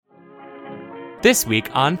This week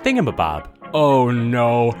on Thingamabob. Oh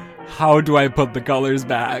no, how do I put the colors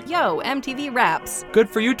back? Yo, MTV Raps. Good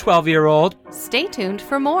for you, 12-year-old. Stay tuned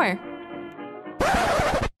for more.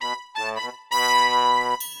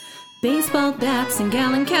 Baseball bats and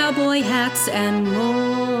gallon cowboy hats and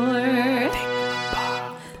more.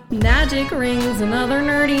 Magic rings and other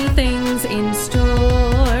nerdy things in store.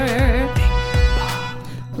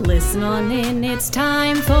 Listen on in, it's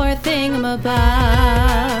time for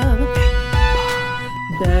Thingamabob.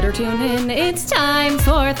 Better tune in, it's time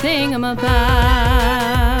for Thingamabob.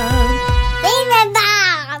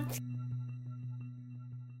 Thingamabob!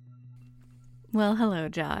 Well, hello,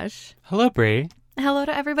 Josh. Hello, Brie. Hello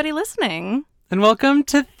to everybody listening. And welcome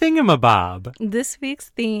to Thingamabob. This week's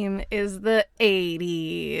theme is the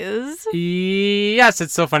 80s. Yes,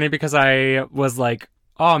 it's so funny because I was like,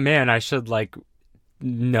 oh man, I should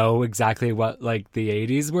know exactly what the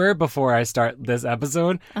 80s were before I start this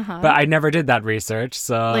episode. But I never did that research,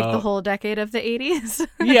 so Like the whole decade of the 80s?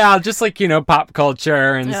 yeah, just pop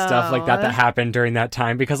culture and stuff like that happened during that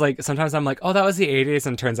time, because sometimes I'm like, oh, that was the 80s,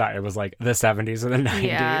 and turns out it was the 70s or the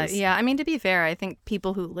 90s. Yeah. I mean, to be fair, I think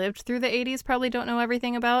people who lived through the 80s probably don't know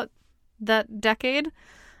everything about that decade.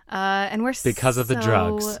 And we're because of the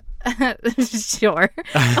drugs. Sure.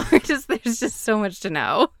 There's just so much to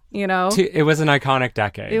know, you know? It was an iconic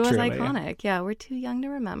decade. It was truly. iconic. Yeah, we're too young to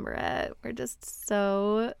remember it. We're just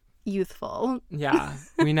so youthful. Yeah,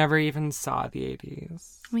 we never even saw the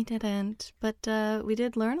 80s. We didn't, but we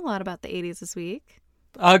did learn a lot about the 80s this week.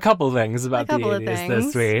 A couple things about the couple of 80s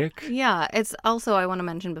things. this week. Yeah, it's also, I want to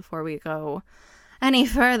mention before we go any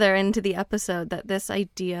further into the episode, that this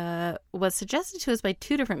idea was suggested to us by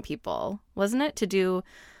two different people, wasn't it? To do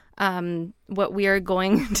what we are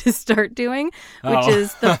going to start doing, which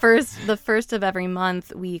is the first of every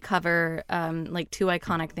month we cover two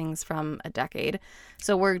iconic things from a decade.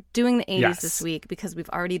 So we're doing the 80s this week because we've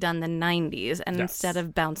already done the 90s, and instead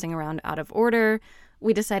of bouncing around out of order,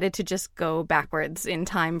 we decided to just go backwards in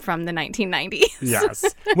time from the 1990s. Yes.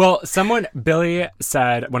 Well, Billy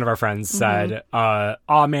said, one of our friends said,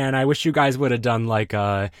 oh man, I wish you guys would have done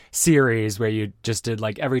a series where you just did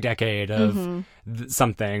every decade of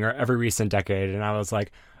something, or every recent decade. And I was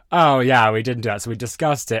like, oh yeah, we didn't do that. So we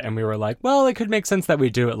discussed it, and we were like, well, it could make sense that we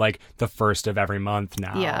do it the first of every month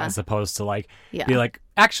now, as opposed to be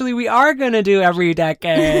actually, we are going to do every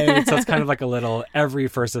decade. So it's kind of a little, every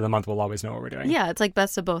first of the month we'll always know what we're doing. Yeah, it's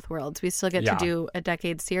best of both worlds. We still get to do a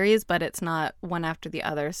decade series, but it's not one after the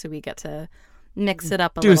other. So we get to mix it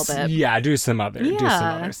up a little bit. Yeah, do some other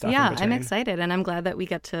stuff. Yeah, I'm excited, and I'm glad that we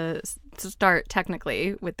get to start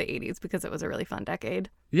technically with the 80s, because it was a really fun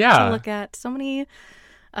decade. Yeah. To look at so many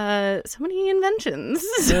inventions,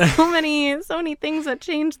 so many things that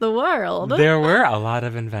changed the world. There were a lot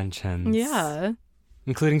of inventions. Yeah.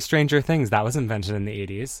 Including Stranger Things. That was invented in the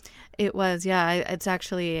 80s. It was, yeah. It's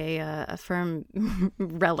actually a firm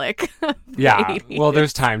relic of the Yeah. 80s. Well,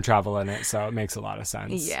 there's time travel in it, so it makes a lot of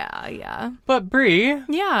sense. Yeah. But Brie,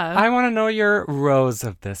 Yeah. I want to know your rose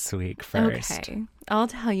of this week first. Okay. I'll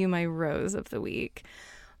tell you my rose of the week.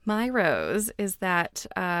 My rose is that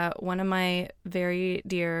one of my very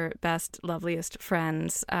dear, best, loveliest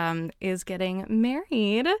friends is getting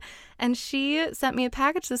married. And she sent me a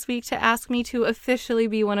package this week to ask me to officially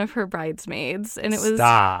be one of her bridesmaids. And it was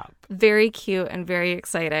very cute and very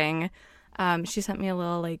exciting. She sent me a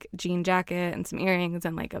little jean jacket and some earrings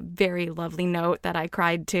and a very lovely note that I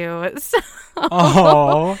cried to. So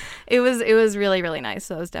it was really, really nice.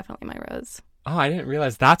 So it was definitely my rose. Oh, I didn't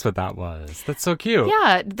realize that's what that was. That's so cute.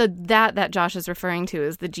 Yeah, that Josh is referring to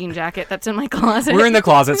is the jean jacket that's in my closet. We're in the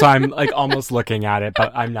closet, so I'm almost looking at it,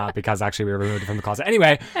 but I'm not, because actually we were removed from the closet.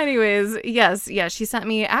 Anyways, yes, she sent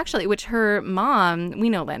me, actually, which her mom,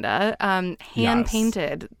 we know Linda, hand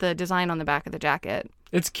painted the design on the back of the jacket.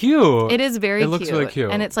 It's cute. It is very cute. It looks really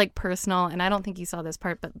cute. And it's personal, and I don't think you saw this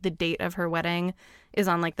part, but the date of her wedding is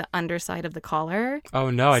on the underside of the collar. Oh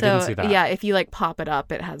no, I didn't see that. Yeah, if you pop it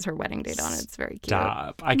up, it has her wedding date on it. It's very cute.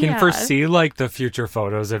 Stop. I can foresee the future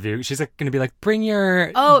photos of you. She's gonna be bring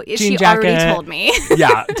your jean she jacket. Already told me.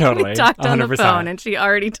 Yeah, totally. We talked 100%. On the phone, and she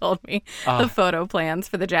already told me the photo plans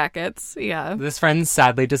for the jackets. Yeah. This friend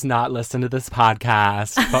sadly does not listen to this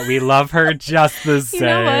podcast, but we love her just the same. You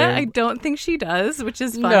know what? I don't think she does, which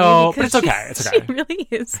is funny. No, but it's okay. It's okay. She really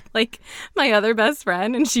is my other best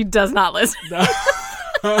friend, and she does not listen.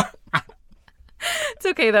 It's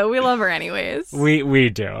okay, though. We love her anyways. We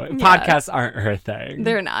do. Podcasts aren't her thing.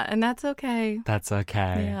 They're not, and that's okay. That's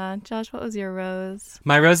okay. Yeah. Josh, what was your rose?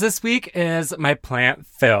 My rose this week is my plant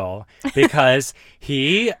Phil, because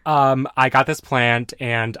I got this plant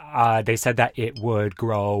and they said that it would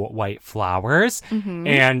grow white flowers.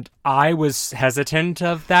 And I was hesitant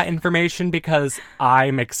of that information because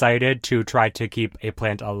I'm excited to try to keep a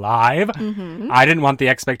plant alive. I didn't want the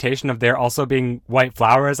expectation of there also being white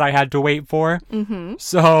flowers I had to wait for.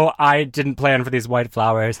 So I didn't plan for these white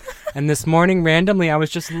flowers. And this morning, randomly, I was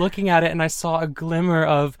just looking at it and I saw a glimmer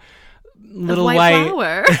of little white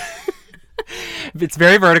flower. It's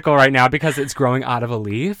very vertical right now because it's growing out of a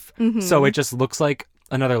leaf. So it just looks like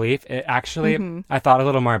another leaf. It actually, I thought a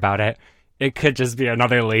little more about it. It could just be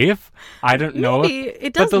another leaf. I don't know.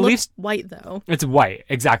 It does look white, though. It's white,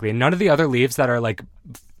 exactly. None of the other leaves that are like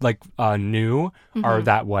new are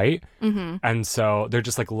that white. And so they're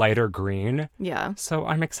just like lighter green. Yeah. So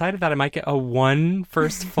I'm excited that I might get one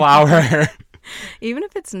first flower. Even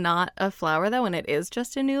if it's not a flower, though, and it is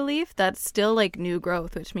just a new leaf, that's still like new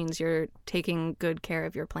growth, which means you're taking good care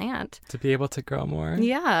of your plant. To be able to grow more.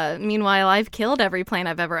 Yeah. Meanwhile, I've killed every plant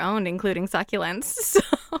I've ever owned, including succulents. So...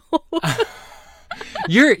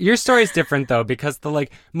 Your story is different, though, because the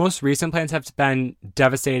most recent plants have been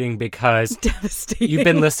devastating because you've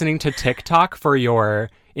been listening to TikTok for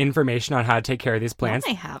your information on how to take care of these plants.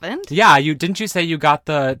 No, I haven't. Yeah, didn't you say you got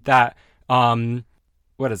that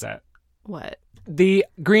what is it? What? The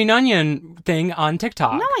green onion thing on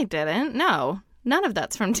TikTok. No, I didn't. No. None of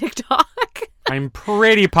that's from TikTok. I'm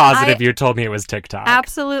pretty positive you told me it was TikTok.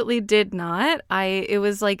 Absolutely did not. It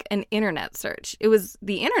was like an internet search. It was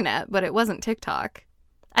the internet, but it wasn't TikTok.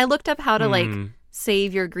 I looked up how to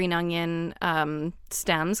save your green onion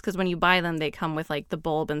stems, because when you buy them, they come with like the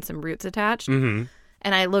bulb and some roots attached.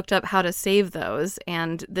 And I looked up how to save those,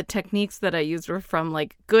 and the techniques that I used were from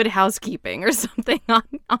like Good Housekeeping or something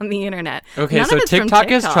on the internet. Okay, None so of it's from TikTok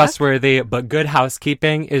is trustworthy, but Good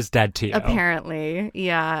Housekeeping is dead to you. Apparently.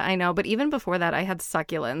 Yeah, I know. But even before that, I had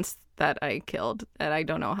succulents that I killed, and I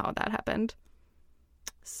don't know how that happened.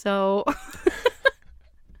 So...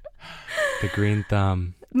 The green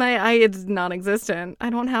thumb. My eye is non-existent. I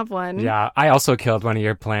don't have one. Yeah, I also killed one of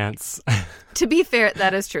your plants. To be fair,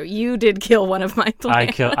 that is true. You did kill one of my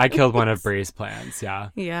plants. I killed one of Bree's plants, yeah.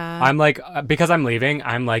 Yeah. I'm like, because I'm leaving,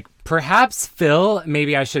 I'm like, perhaps Phil,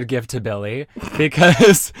 maybe I should give to Billy.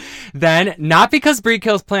 Because then, not because Bree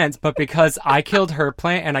kills plants, but because I killed her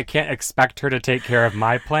plant and I can't expect her to take care of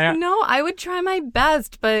my plant. No, I would try my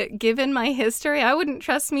best, but given my history, I wouldn't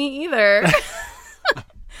trust me either.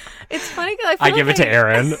 It's funny because I give it to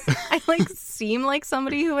Aaron. I seem like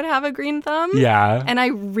somebody who would have a green thumb. Yeah. And I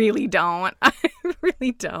really don't. I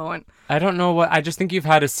really don't. I don't know what. I just think you've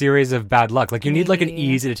had a series of bad luck. Like you need like an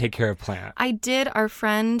easy to take care of plant. I did. Our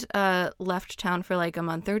friend left town for like a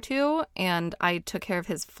month or two, and I took care of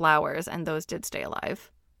his flowers, and those did stay alive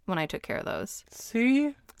when I took care of those.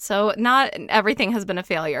 See? So not everything has been a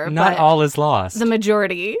failure. Not but all is lost. The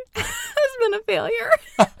majority has been a failure.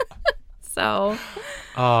 So,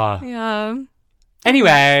 yeah.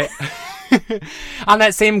 Anyway, on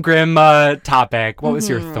that same grim topic, what was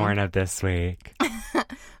your thorn of this week?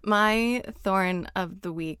 My thorn of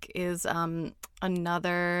the week is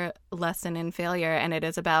another lesson in failure, and it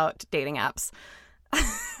is about dating apps.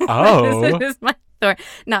 Oh. This is my thorn.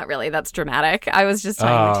 Not really. That's dramatic. I was just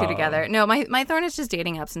tying the two together. No, my thorn is just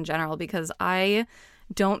dating apps in general, because I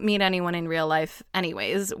don't meet anyone in real life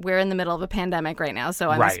anyways. We're in the middle of a pandemic right now, so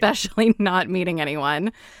I'm especially not meeting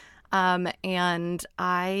anyone. And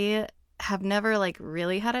I have never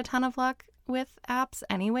really had a ton of luck with apps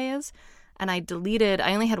anyways. And I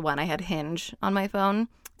only had one. I had Hinge on my phone,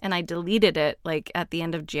 and I deleted it at the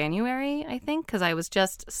end of January, I think, because I was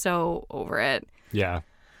just so over it. Yeah.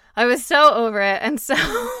 I was so over it. And so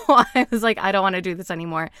I was like, I don't want to do this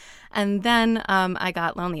anymore. And then I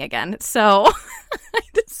got lonely again. So I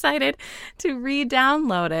decided to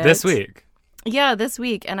re-download it. This week? Yeah, this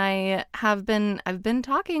week. And I've been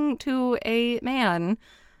talking to a man.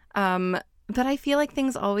 But I feel like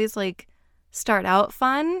things always start out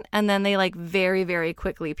fun, and then they very, very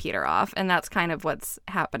quickly peter off. And that's kind of what's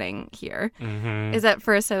happening here. Is at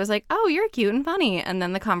first I was like, oh, you're cute and funny. And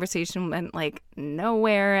then the conversation went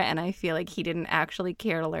nowhere. And I feel like he didn't actually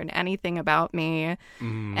care to learn anything about me.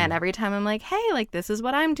 And every time I'm like, hey, this is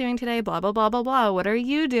what I'm doing today, blah, blah, blah, blah, blah. What are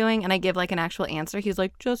you doing? And I give an actual answer. He's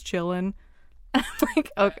like, just chilling. I'm like,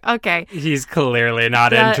 okay. He's clearly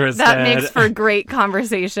not interested. That makes for great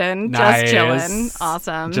conversation. Nice. Just chilling.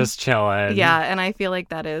 Awesome. Just chilling. Yeah, and I feel like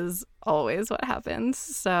that is always what happens.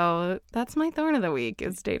 So that's my thorn of the week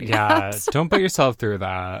is dating Yeah, apps. don't put yourself through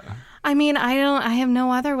that. I mean, I have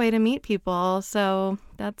no other way to meet people. So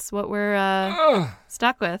that's what we're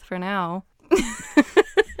stuck with for now.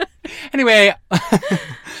 Anyway,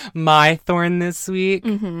 my thorn this week.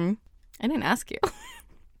 I didn't ask you.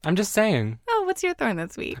 I'm just saying. Oh, what's your thorn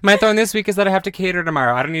this week? My thorn this week is that I have to cater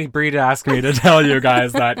tomorrow. I don't need Bree to ask me to tell you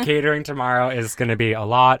guys that catering tomorrow is going to be a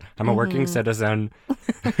lot. I'm a working citizen.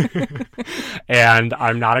 And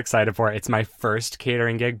I'm not excited for it. It's my first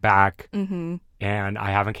catering gig back. And I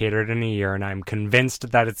haven't catered in a year, and I'm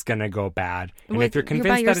convinced that it's going to go bad. And if you're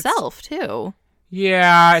convinced you're by that yourself, too.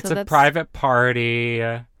 Yeah, it's So a that's- private party.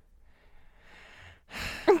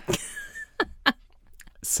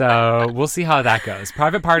 So we'll see how that goes.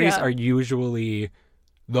 Private parties Yeah. are usually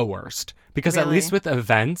the worst because at Really? least with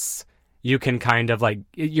events, you can kind of like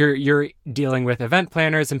you're dealing with event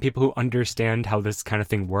planners and people who understand how this kind of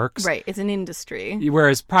thing works. Right. It's an industry.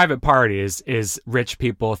 Whereas private parties is rich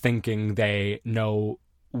people thinking they know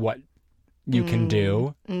what you can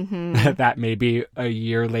do that maybe a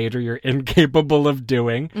year later you're incapable of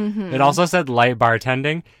doing. It also said light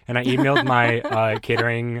bartending, and I emailed my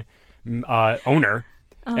catering owner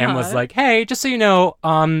and was like, hey, just so you know,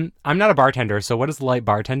 I'm not a bartender, so what does light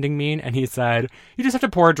bartending mean? And he said, you just have to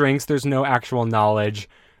pour drinks. There's no actual knowledge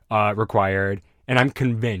required. And I'm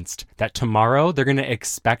convinced that tomorrow they're going to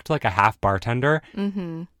expect like a half bartender.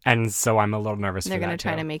 And so I'm a little nervous They're for that, going to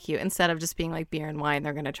try too. to make you, instead of just being like beer and wine,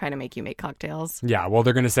 they're going to try to make you make cocktails. Yeah, well,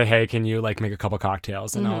 they're going to say, hey, can you, like, make a couple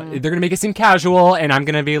cocktails? And they're going to make it seem casual, and I'm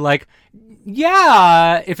going to be like,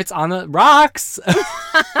 yeah, if it's on the rocks.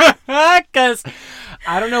 Because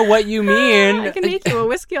I don't know what you mean. I can make you a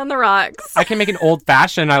whiskey on the rocks. I can make an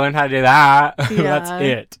old-fashioned. I learned how to do that. That's Yeah.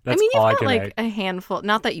 it. That's I mean, all I you've can got like make. a handful,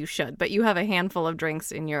 not that you should, but you have a handful of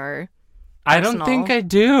drinks in your I don't think I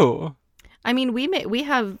do. I mean, we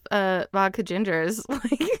have vodka gingers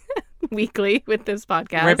like weekly with this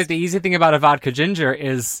podcast. Right, but the easy thing about a vodka ginger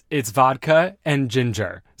is it's vodka and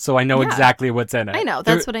ginger. So I know Yeah. exactly what's in it. I know.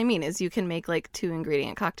 That's what I mean is you can make like 2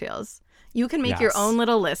 ingredient cocktails. You can make your Yes. own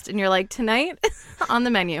little list and you're like, tonight on the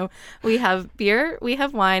menu, we have beer, we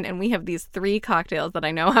have wine, and we have these 3 cocktails that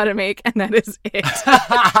I know how to make, and that is it.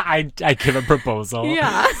 I give a proposal.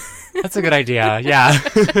 Yeah. That's a good idea.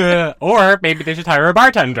 Yeah. Or maybe they should hire a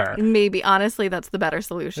bartender. Maybe, honestly, that's the better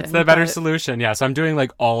solution. It's the better but- solution. Yeah. So I'm doing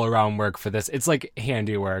like all around work for this. It's like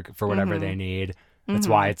handiwork for whatever they need. That's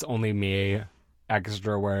why it's only me,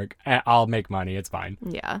 extra work. I'll make money. It's fine.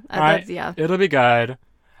 Yeah. I- It'll be good.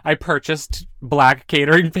 I purchased black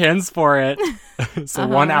catering pants for it. So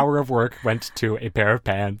 1 hour of work went to a pair of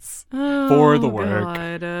pants for the work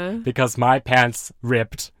God. because my pants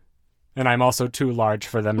ripped. And I'm also too large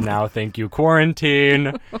for them now. Thank you,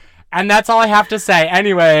 quarantine. And that's all I have to say.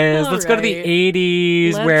 Anyways, All let's go to the right.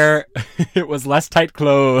 80s Let's- where it was less tight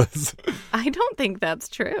clothes. I don't think that's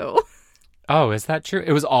true. Oh, is that true?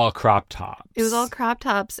 It was all crop tops. It was all crop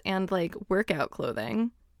tops and like workout clothing.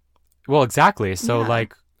 Well, exactly. So, Yeah.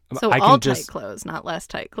 like, So I all can just. tight clothes, not less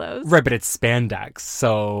tight clothes. Right, but it's spandex.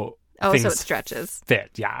 So. Oh, things so it stretches.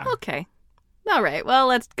 Fit, yeah. Okay. All right. Well,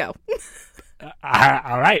 let's go.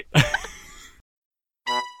 All right.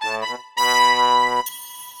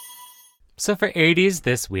 So for 80s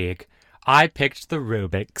this week, I picked the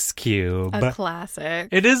Rubik's Cube. A classic.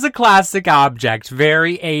 It is a classic object,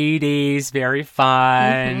 very 80s, very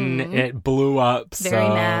fun. It blew up. Very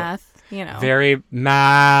so math, you know. Very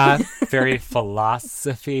math, very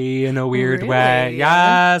philosophy in a weird way. Really?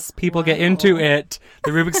 Yes, people get into Wow. it.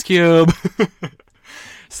 The Rubik's Cube.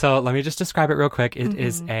 So let me just describe it real quick. It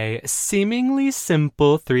is a seemingly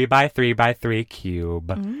simple 3x3x3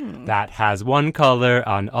 cube that has one color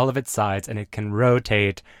on all of its sides, and it can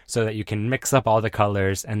rotate so that you can mix up all the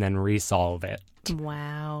colors and then resolve it.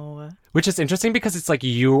 Wow. Which is interesting because it's like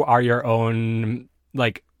you are your own,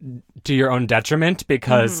 like, to your own detriment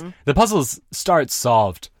because the puzzles start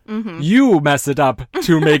solved. You mess it up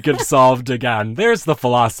to make it solved again. There's the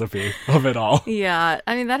philosophy of it all. Yeah.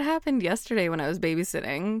 I mean, that happened yesterday when I was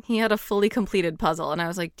babysitting. He had a fully completed puzzle, and I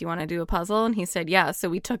was like, do you want to do a puzzle? And he said, yeah. So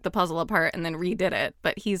we took the puzzle apart and then redid it.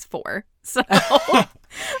 But he's 4. So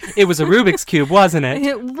It was a Rubik's Cube, wasn't it?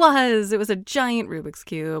 it was a giant Rubik's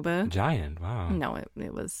Cube. Giant, wow. No,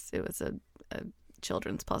 it was a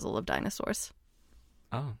children's puzzle of dinosaurs.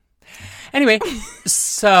 Oh. Anyway,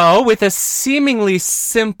 so with a seemingly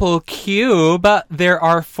simple cube, there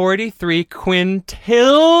are 43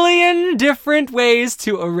 quintillion different ways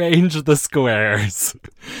to arrange the squares.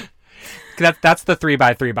 That's the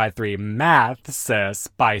 3x3x3 math says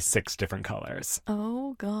by 6 different colors.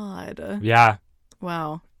 Oh, God. Yeah.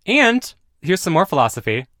 Wow. And here's some more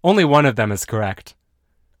philosophy. Only one of them is correct.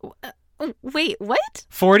 Wait, what?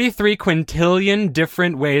 43 quintillion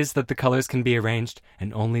different ways that the colors can be arranged,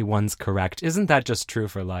 and only one's correct. Isn't that just true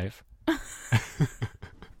for life?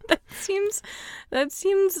 That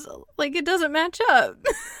seems like it doesn't match up.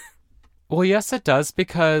 Well, yes, it does,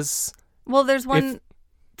 because... Well, there's one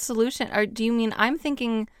solution. Or do you mean, I'm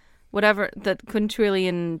thinking whatever, the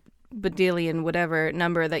quintillion, badillion, whatever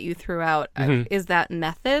number that you threw out, is that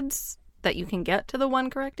methods that you can get to the one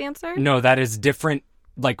correct answer? No, that is different,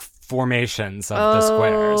 like, formations of the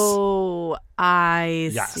squares. Oh,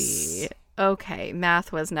 I Yes. see. Okay,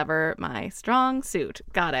 math was never my strong suit.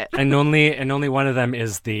 Got it. And only one of them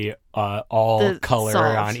is the all The color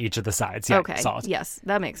solved. on each of the sides. Yeah, Okay, solved. yes,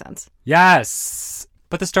 that makes sense. Yes.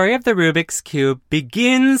 But the story of the Rubik's Cube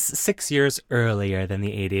begins 6 years earlier than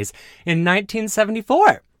the 80s, in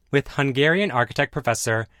 1974, with Hungarian architect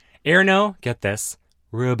professor Erno, get this,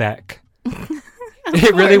 Rubik.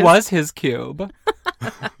 It really was his cube.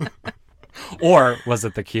 Or was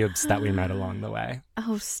it the cubes that we met along the way?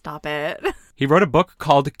 Oh, stop it. He wrote a book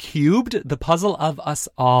called Cubed, The Puzzle of Us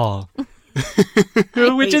All.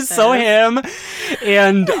 Which is so him.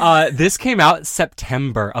 And this came out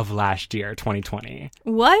September of last year, 2020.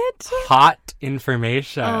 What? Hot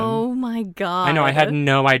information. Oh my god. I know, I had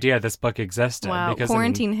no idea this book existed. Wow, because,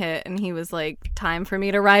 quarantine hit and he was like, time for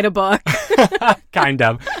me to write a book. kind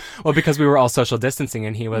of. Well, because we were all social distancing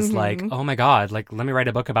and he was like, oh my God, like, let me write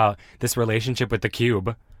a book about this relationship with the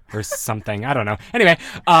cube. Or something. I don't know. Anyway,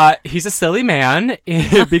 he's a silly man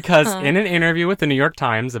because in an interview with the New York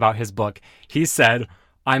Times about his book, he said,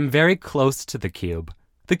 I'm very close to the cube.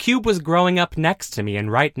 The cube was growing up next to me,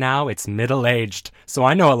 and right now it's middle-aged, so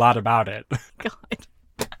I know a lot about it.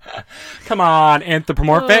 God. Come on,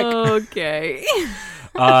 anthropomorphic. Okay.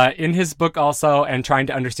 In his book also, and trying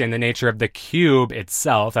to understand the nature of the cube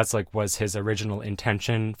itself, that's like was his original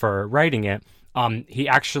intention for writing it. He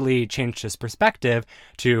actually changed his perspective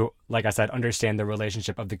to, like I said, understand the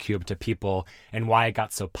relationship of the cube to people and why it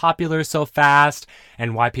got so popular so fast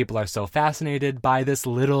and why people are so fascinated by this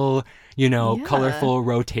little, colorful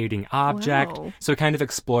rotating object. Wow. So he kind of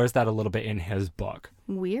explores that a little bit in his book.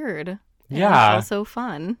 Weird. Yeah. And also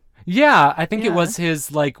fun. Yeah, I think it Yeah. was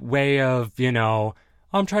his, way of,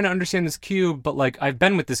 I'm trying to understand this cube, but, I've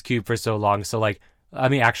been with this cube for so long, so, let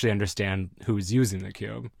me actually understand who's using the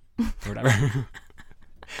cube. Or whatever.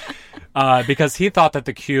 Because he thought that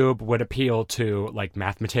the cube would appeal to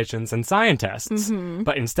mathematicians and scientists,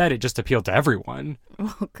 but instead it just appealed to everyone.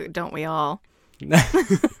 Well, don't we all?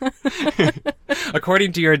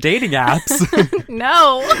 According to your dating apps.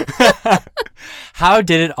 No. How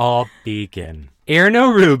did it all begin?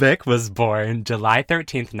 Erno Rubik was born July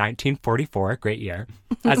 13th, 1944, great year.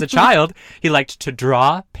 As a child, he liked to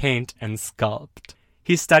draw, paint, and sculpt.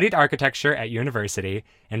 He studied architecture at university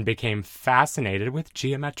and became fascinated with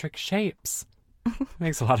geometric shapes.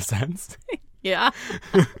 Makes a lot of sense. Yeah.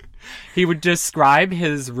 He would describe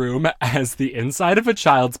his room as the inside of a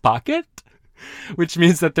child's pocket, which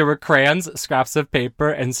means that there were crayons, scraps of paper,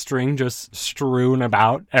 and string just strewn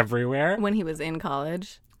about everywhere. When he was in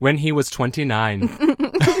college. When he was 29.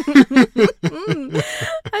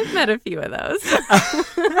 I've met a few of those.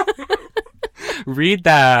 Read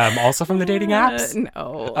them. Also from the dating apps? No.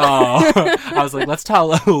 Oh, I was like, let's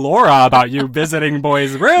tell Laura about you visiting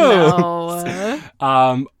boys' rooms.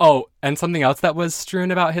 No. And something else that was strewn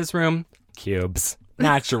about his room? Cubes.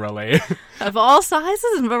 Naturally. Of all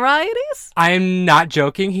sizes and varieties? I'm not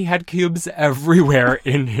joking. He had cubes everywhere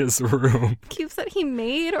in his room. Cubes that he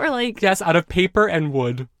made or Yes, out of paper and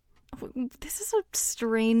wood. This is a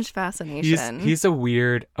strange fascination. He's a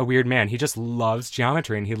weird man. He just loves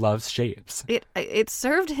geometry and he loves shapes. It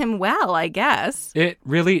served him well, I guess. It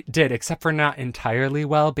really did, except for not entirely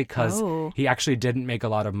well because Oh. he actually didn't make a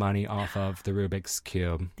lot of money off of the Rubik's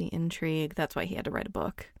Cube. The intrigue. That's why he had to write a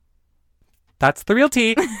book. That's the real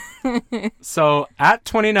tea. So, at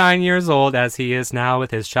 29 years old, as he is now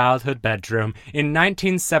with his childhood bedroom, in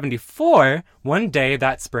 1974, one day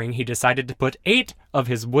that spring, he decided to put 8 of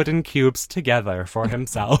his wooden cubes together for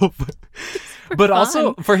himself. But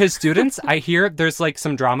also for his students. I hear there's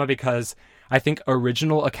some drama because I think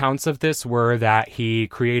original accounts of this were that he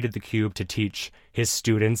created the cube to teach his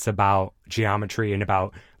students about geometry and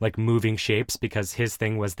about moving shapes, because his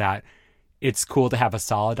thing was that it's cool to have a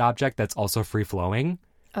solid object that's also free-flowing.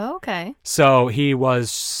 Oh, okay. So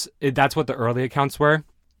that's what the early accounts were.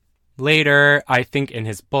 Later, I think in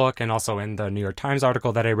his book and also in the New York Times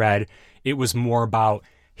article that I read, it was more about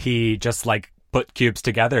he just put cubes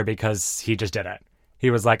together because he just did it. he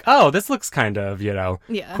was like, oh, this looks kind of, Yeah.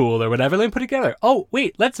 cool or whatever. Let me put it together. Oh,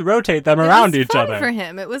 wait, let's rotate them It around was each fun other. for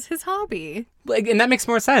him. It was his hobby. And that makes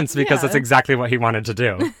more sense because Yeah. that's exactly what he wanted to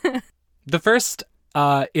do. The first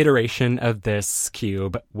iteration of this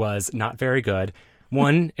cube was not very good.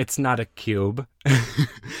 One, it's not a cube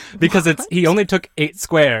because he only took 8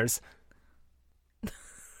 squares.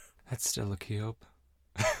 That's still a cube.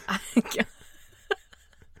 I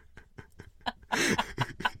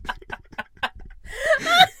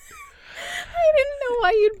didn't know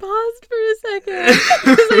why you'd paused for a second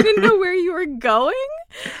because I didn't know where you were going.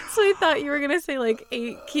 So I thought you were going to say like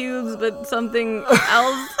 8 cubes, but something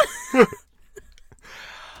else.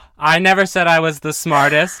 I never said I was the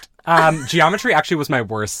smartest. Geometry actually was my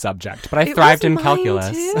worst subject, but I It thrived was in mine,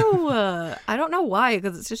 calculus. Too. I don't know why,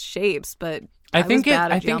 because it's just shapes, but I think was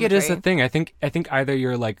bad at it is a geometry. thing. I think either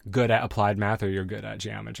you're like good at applied math or you're good at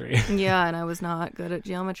geometry. Yeah, and I was not good at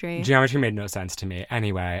geometry. Geometry made no sense to me.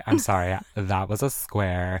 Anyway, I'm sorry. That was a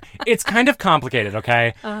square. It's kind of complicated,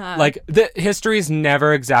 okay? Like, the history's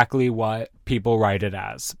never exactly what people write it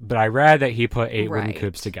as. But I read that he put 8 wooden Right.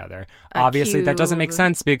 cubes together. A Obviously, that doesn't make cube.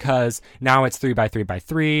 sense because now it's 3 by 3 by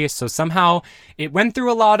 3. So somehow it went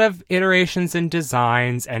through a lot of iterations and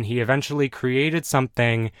designs, and he eventually created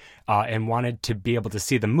something and wanted to be able to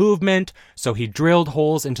see the movement. So he drilled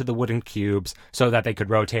holes into the wooden cubes so that they could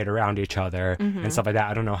rotate around each other and stuff like that.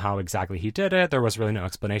 I don't know how exactly he did it. There was really no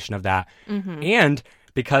explanation of that. And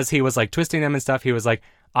because he was like twisting them and stuff, he was like,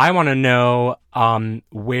 I want to know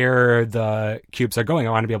where the cubes are going.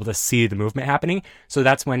 I want to be able to see the movement happening. So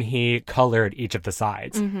that's when he colored each of the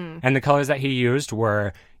sides. And the colors that he used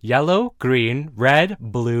were yellow, green, red,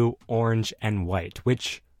 blue, orange, and white,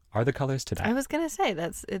 which are the colors today. I was gonna say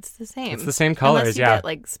it's the same. It's the same colors, Unless you yeah. get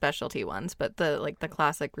like specialty ones, but the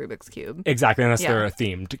classic Rubik's cube. Exactly, unless Yeah. they're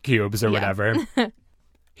themed cubes or Yeah. whatever.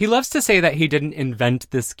 He loves to say that he didn't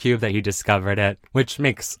invent this cube, that he discovered it, which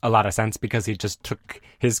makes a lot of sense because he just took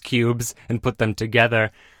his cubes and put them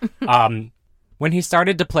together. When he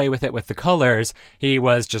started to play with it with the colors, he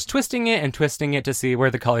was just twisting it to see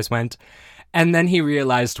where the colors went. And then he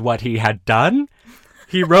realized what he had done.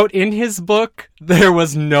 He wrote in his book, there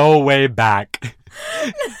was no way back.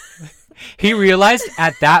 He realized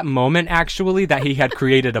at that moment, actually, that he had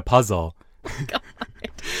created a puzzle.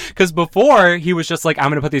 Because before, he was just like, I'm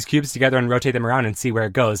going to put these cubes together and rotate them around and see where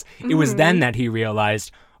it goes. It was then that he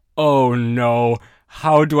realized, oh no,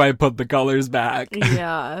 how do I put the colors back?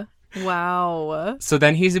 Yeah. Wow. So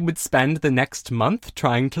then he would spend the next month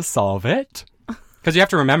trying to solve it. Because you have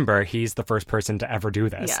to remember, he's the first person to ever do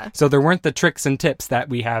this. Yeah. So there weren't the tricks and tips that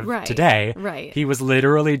we have Right. today. Right. He was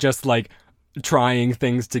literally just like trying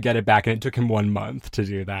things to get it back, and it took him 1 month to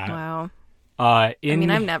do that. Wow. I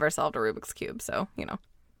mean, I've never solved a Rubik's Cube, so,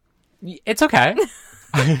 It's okay.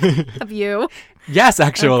 Have you? Yes,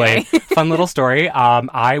 actually. Okay. Fun little story.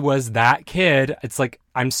 I was that kid. It's like,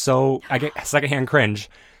 I get secondhand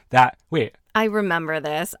cringe that, wait, I remember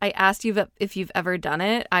this. I asked you if you've ever done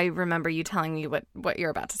it. I remember you telling me what you're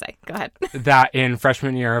about to say. Go ahead. that in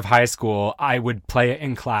freshman year of high school, I would play it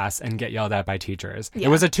in class and get yelled at by teachers. Yeah. It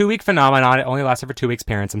was a 2-week phenomenon. It only lasted for 2 weeks,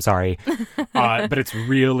 parents. I'm sorry. But it's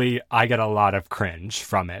really, I get a lot of cringe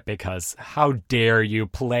from it because how dare you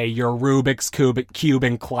play your Rubik's Cube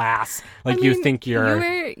in class? Like I you mean, think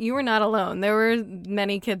you're... You were not alone. There were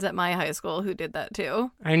many kids at my high school who did that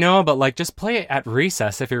too. I know, but like just play it at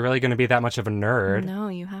recess if you're really going to be that much of a nerd. No,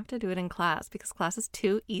 you have to do it in class because class is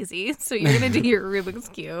too easy. So you're going to do your Rubik's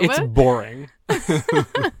Cube. It's boring.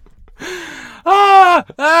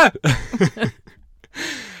 ah!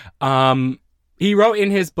 He wrote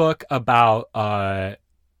in his book about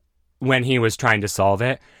when he was trying to solve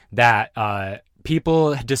it that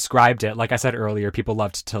people described it, like I said earlier, people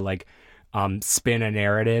loved to like spin a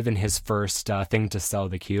narrative in his first thing to sell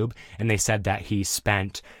the cube, and they said that he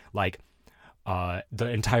spent like the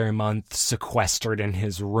entire month sequestered in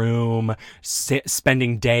his room,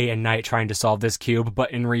 spending day and night trying to solve this cube.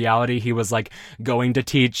 But in reality, he was like going to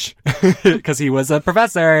teach because he was a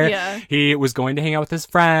professor. Yeah. He was going to hang out with his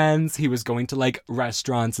friends. He was going to like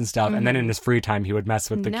restaurants and stuff. And then in his free time, he would mess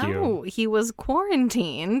with the cube. No, he was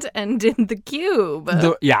quarantined and did the cube.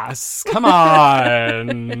 Yes, come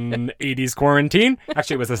on. 80s quarantine.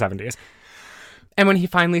 Actually, it was the 70s. And when he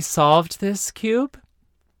finally solved this cube,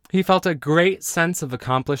 he felt a great sense of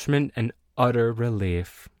accomplishment and utter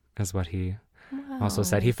relief, is what he also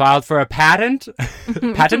said. He filed for a patent,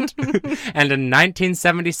 and in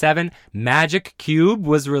 1977, Magic Cube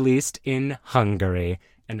was released in Hungary,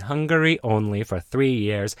 and Hungary only for 3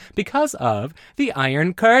 years because of the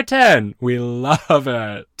Iron Curtain. We love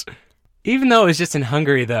it. Even though it was just in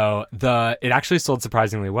Hungary, though, it actually sold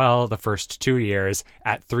surprisingly well the first 2 years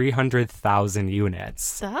at 300,000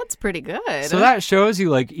 units. That's pretty good. So that shows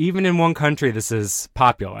you, like, even in one country, this is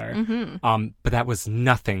popular. Mm-hmm. But that was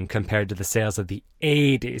nothing compared to the sales of the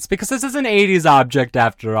 80s, because this is an 80s object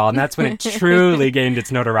after all, and that's when it truly gained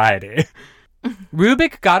its notoriety.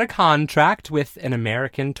 Rubik got a contract with an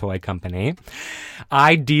American toy company,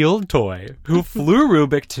 Ideal Toy, who flew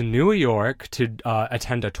Rubik to New York to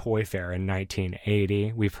attend a toy fair in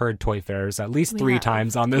 1980. We've heard toy fairs at least three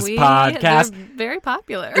times on this podcast. They're very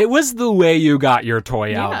popular. It was the way you got your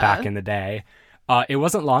toy out Yeah. back in the day. It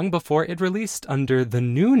wasn't long before it released under the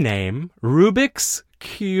new name Rubik's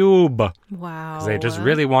Cube. Wow. Because they just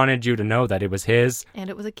really wanted you to know that it was his.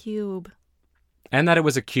 And it was a cube. And that it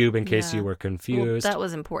was a cube in case Yeah. you were Well, confused. that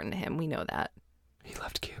was important to him. We know that. He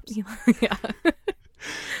loved cubes. Yeah.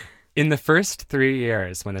 In the first 3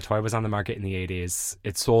 years, when the toy was on the market in the 80s,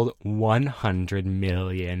 it sold 100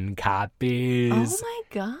 million copies. Oh my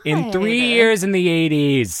god. In 3 years in the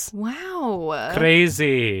 80s. Wow.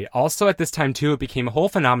 Crazy. Also at this time, too, it became a whole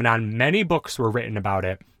phenomenon. Many books were written about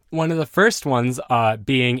it. One of the first ones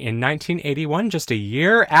being in 1981, just a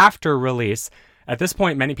year after release. At this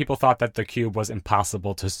point, many people thought that the cube was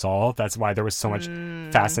impossible to solve. That's why there was so much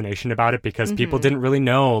fascination about it, because people didn't really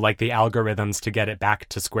know, like, the algorithms to get it back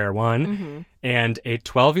to square one. And a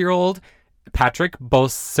 12-year-old, Patrick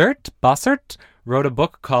Bossert, wrote a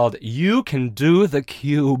book called You Can Do the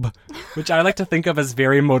Cube, which I like to think of as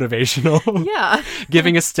very motivational. Yeah.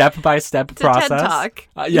 Giving a step-by-step It's process. a TED Talk.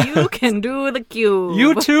 Yeah. You can do the cube.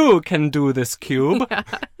 You too can do this cube.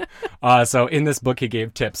 So in this book, he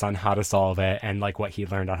gave tips on how to solve it and, like, what he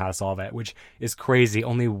learned on how to solve it, which is crazy.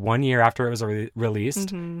 Only 1 year after it was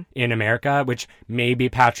released in America, which maybe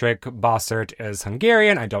Patrick Bossert is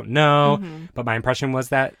Hungarian. I don't know. But my impression was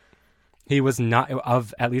that he was not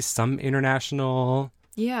of at least some international.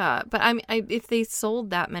 Yeah, but if they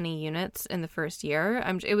sold that many units in the first year,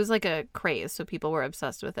 it was like a craze, so people were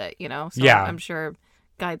obsessed with it, you know? So Yeah. I'm sure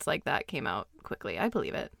guides like that came out quickly. I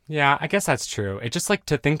believe it. Yeah, I guess that's true. It just, like,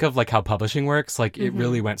 to think of, like, how publishing works, like, it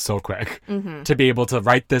really went so quick to be able to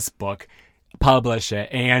write this book, publish it,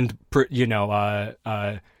 and,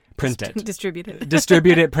 print it. Distribute it.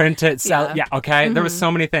 Distribute it, print it, sell it. Yeah. Yeah, okay. There was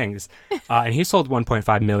so many things. And he sold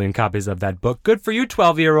 1.5 million copies of that book. Good for you,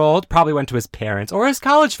 12-year-old. Probably went to his parents or his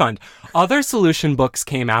college fund. Other solution books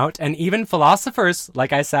came out, and even philosophers,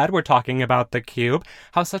 like I said, were talking about the cube,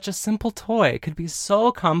 how such a simple toy could be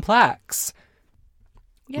so complex.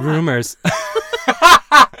 Yeah.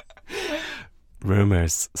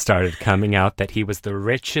 Rumors started coming out that he was the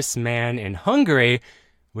richest man in Hungary,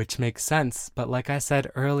 which makes sense, but like I said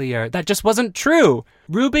earlier, that just wasn't true.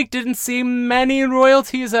 Rubik didn't see many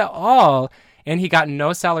royalties at all, and he got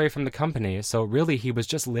no salary from the company, so really he was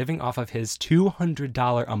just living off of his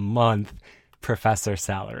 $200 a month professor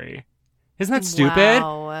salary. Isn't that stupid?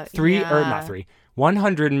 Wow.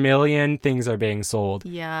 100 million things are being sold,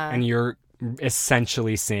 Yeah. and you're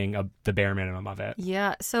essentially seeing the bare minimum of it.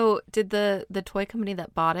 Yeah. So did the toy company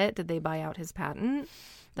that bought it, did they buy out his patent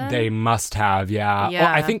then? They must have, yeah. Yeah.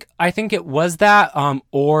 Well, I think it was that,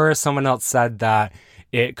 or someone else said that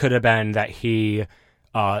it could have been that he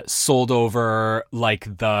sold over,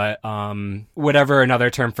 like, the whatever another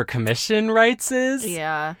term for commission rights is.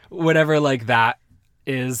 Yeah. Whatever, like, that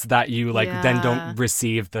is, that you, like, then Yeah. don't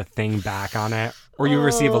receive the thing back on it, or you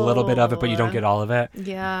receive a little bit of it, but you don't get all of it.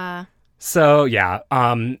 Yeah. So, yeah,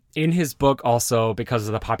 in his book also, because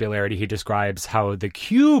of the popularity, he describes how the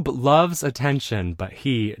cube loves attention, but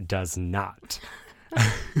he does not.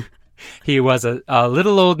 He was a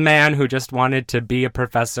little old man who just wanted to be a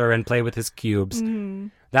professor and play with his cubes.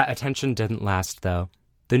 That attention didn't last, though.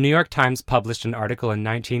 The New York Times published an article in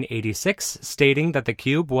 1986 stating that the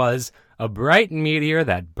cube was a bright meteor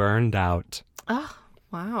that burned out. Oh,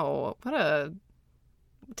 wow. What a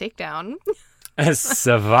takedown.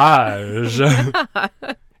 Sauvage.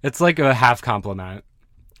 It's like a half compliment.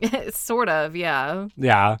 Sort of, yeah.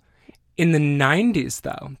 Yeah. In the 90s,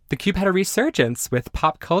 though, the cube had a resurgence with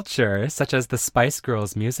pop culture, such as the Spice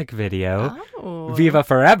Girls music video, Oh. Viva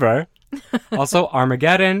Forever, also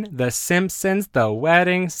Armageddon, The Simpsons, The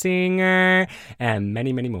Wedding Singer, and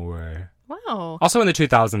many, many more. Wow. Also in the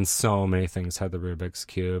 2000s, so many things had the Rubik's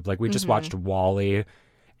Cube. Like, we just watched WALL-E,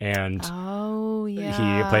 and Oh,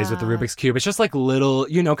 yeah. he plays with the Rubik's Cube. It's just like little,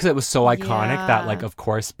 because it was so iconic that, like, of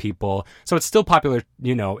course people, so it's still popular,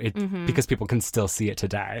 because people can still see it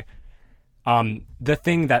today. The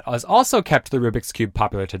thing that has also kept the Rubik's Cube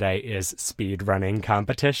popular today is speed running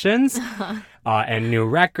competitions and new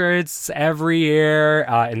records every year.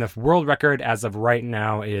 And the world record as of right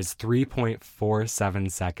now is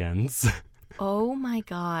 3.47 seconds. Oh my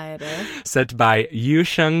God. Set by Yu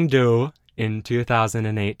Sheng-du in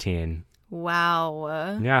 2018.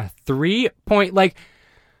 Wow. Yeah,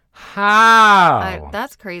 how?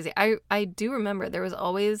 That's crazy. I do remember there was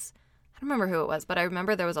always, I don't remember who it was, but I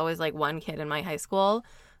remember there was always like one kid in my high school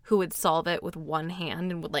who would solve it with one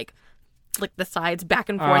hand and would like flick the sides back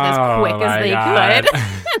and forth as quick as they could.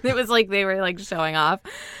 And it was like they were like showing off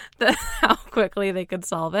how quickly they could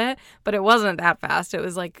solve it, but it wasn't that fast. It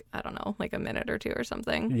was like, I don't know, like a minute or two or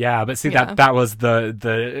something. Yeah, but see, that was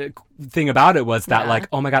the thing about it was that like,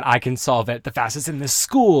 oh my God, I can solve it the fastest in this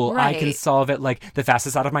school. Right. I can solve it like the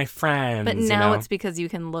fastest out of my friends. But now it's because you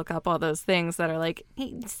can look up all those things that are like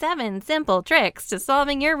 7 simple tricks to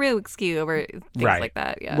solving your Rubik's Cube or things like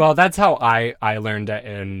that. Yeah. Well, that's how I learned it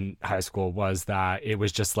in high school, was that it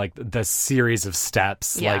was just like the series of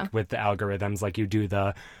steps, like with the algorithms, like you do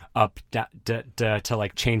the up to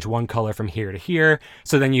like change one color from here to here.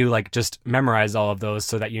 So then you like just memorize all of those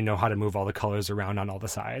so that you know how to move all the colors around on all the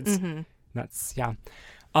sides. Mm-hmm. That's, yeah.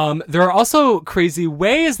 There are also crazy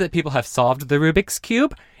ways that people have solved the Rubik's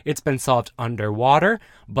Cube. It's been solved underwater,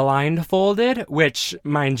 blindfolded, which,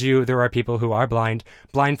 mind you, there are people who are blind.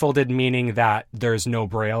 Blindfolded meaning that there's no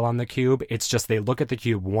braille on the cube. It's just they look at the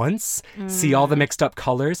cube once, see all the mixed up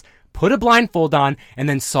colors, put a blindfold on, and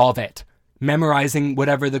then solve it. Memorizing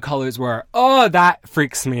whatever the colors were. Oh, that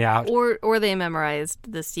freaks me out. Or they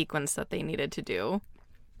memorized the sequence that they needed to do.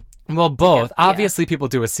 Well, both. Obviously, people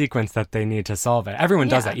do a sequence that they need to solve it. Everyone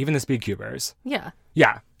does that, even the speed cubers. Yeah.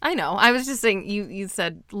 Yeah. I know. I was just saying, you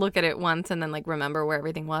said look at it once and then like remember where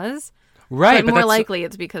everything was. Right. But more likely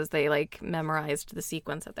it's because they like memorized the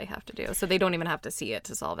sequence that they have to do. So they don't even have to see it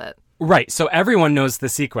to solve it. Right. So everyone knows the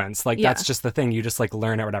sequence. Like that's just the thing. You just like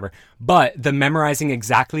learn it or whatever. But the memorizing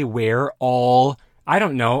exactly where all, I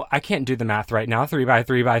don't know. I can't do the math right now. 3 by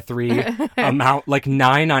 3 by 3 amount, like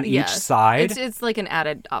 9 on each side. It's like an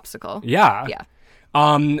added obstacle. Yeah.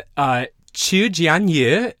 Yeah. Chu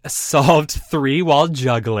Jianyu solved 3 while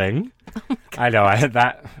juggling. I know, I had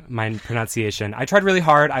that, my pronunciation. I tried really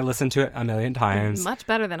hard. I listened to it a million times. Much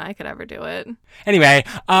better than I could ever do it. Anyway,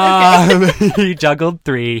 he juggled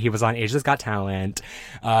 3. He was on Asia's Got Talent.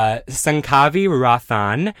 Sankavi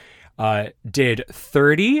Rathan did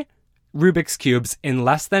 30 Rubik's Cubes in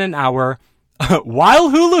less than an hour while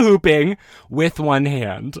hula hooping with one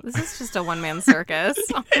hand. This is just a one-man circus.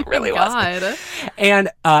 It really was. And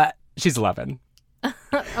she's 11.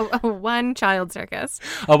 A one-child circus.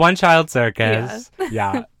 A one-child circus.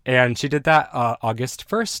 Yeah. And she did that August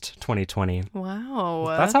 1st, 2020. Wow.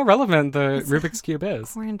 That's how relevant the Rubik's Cube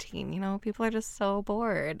is. Quarantine, people are just so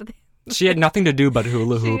bored. She had nothing to do but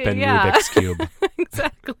hula hoop and Rubik's Cube.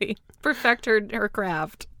 Exactly. Perfect her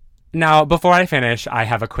craft. Now, before I finish, I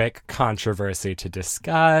have a quick controversy to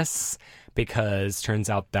discuss, because turns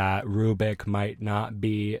out that Rubik might not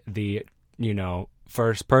be the,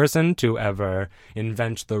 first person to ever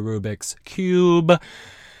invent the Rubik's Cube.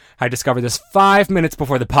 I discovered this 5 minutes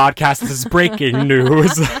before the podcast. This is breaking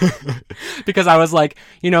news. Because I was like,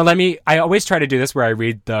 I always try to do this where I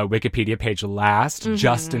read the Wikipedia page last,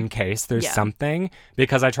 just in case there's something,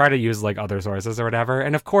 because I try to use like other sources or whatever.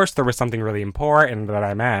 And of course there was something really important that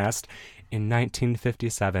I missed. In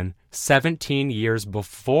 1957, 17 years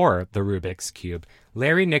before the Rubik's Cube,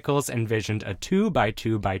 Larry Nichols envisioned a 2 by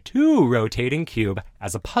 2 by 2 rotating cube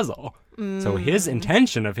as a puzzle. So his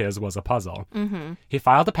intention of his was a puzzle. Mm-hmm. He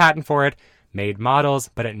filed a patent for it, made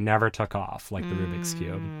models, but it never took off like the Rubik's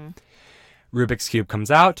Cube. Rubik's Cube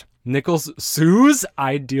comes out. Nichols sues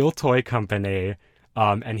Ideal Toy Company.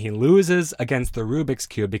 And he loses against the Rubik's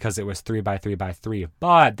Cube because it was 3 by 3 by 3.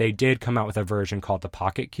 But they did come out with a version called the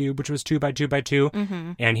Pocket Cube, which was 2 by 2 by 2.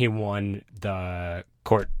 Mm-hmm. And he won the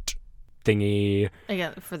court thingy.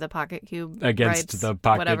 Again, for the Pocket Cube against rights, the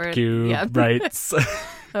Pocket whatever. Cube rights.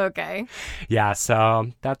 Okay. Yeah, so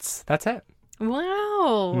that's it.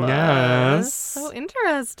 Wow. Yes. So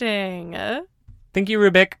interesting. Thank you,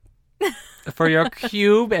 Rubik, for your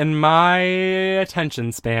cube and my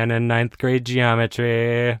attention span in 9th grade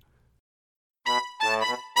geometry.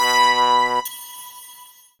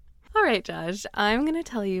 All right, Josh, I'm going to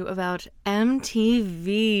tell you about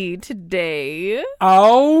MTV today.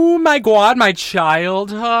 Oh my God, my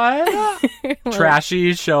childhood.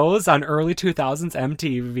 Trashy shows on early 2000s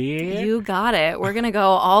MTV. You got it. We're going to go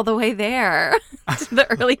all the way there to the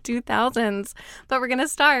early 2000s, but we're going to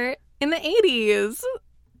start in the 80s.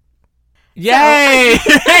 Yay!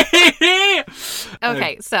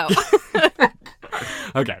 Okay, so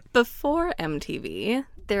Okay. before MTV,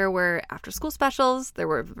 there were after-school specials, there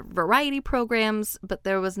were variety programs, but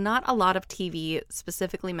there was not a lot of TV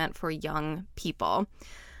specifically meant for young people.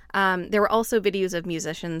 There were also videos of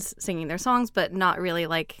musicians singing their songs, but not really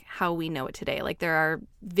like how we know it today. Like there are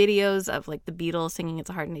videos of like the Beatles singing It's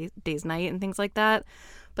a Hard Day's Night and things like that,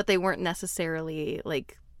 but they weren't necessarily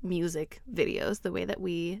like music videos the way that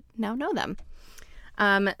we now know them.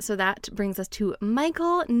 So that brings us to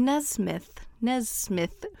Michael Nesmith,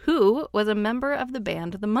 who was a member of the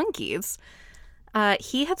band The Monkees.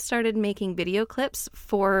 He had started making video clips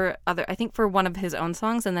for for one of his own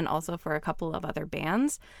songs and then also for a couple of other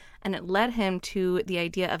bands. And it led him to the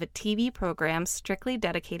idea of a TV program strictly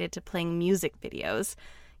dedicated to playing music videos.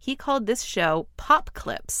 He called this show Pop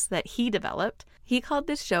Clips that he developed. in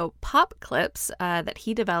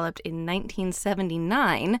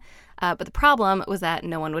 1979. But the problem was that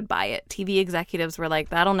no one would buy it. TV executives were like,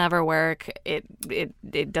 that'll never work.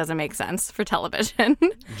 It doesn't make sense for television.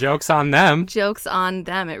 Joke's on them. Joke's on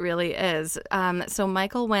them. It really is. So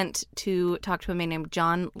Michael went to talk to a man named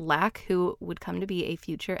John Lack, who would come to be a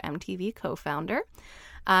future MTV co-founder.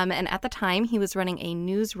 And at the time, he was running a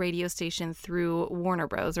news radio station through Warner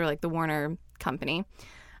Bros., or like the Warner Company,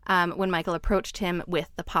 when Michael approached him with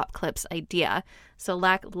the Pop Clips idea. So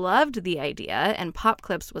Lack loved the idea, and Pop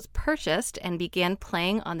Clips was purchased and began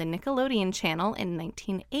playing on the Nickelodeon channel in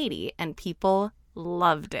 1980, and people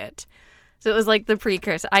loved it. So it was like the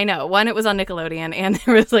precursor. I know. One, it was on Nickelodeon, and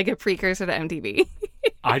there was like a precursor to MTV.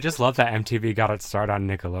 I just love that MTV got its start on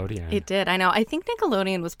Nickelodeon. It did. I know. I think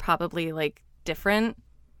Nickelodeon was probably like different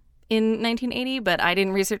in 1980, but I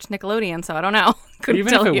didn't research Nickelodeon, so I don't know.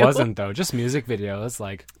 Even if it wasn't, though, just music videos,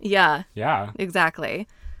 like... Yeah. Yeah. Exactly.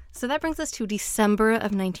 So that brings us to December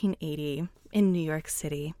of 1980 in New York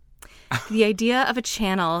City. The idea of a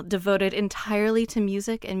channel devoted entirely to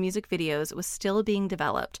music and music videos was still being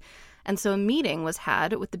developed. And so a meeting was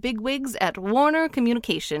had with the bigwigs at Warner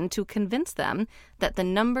Communication to convince them that the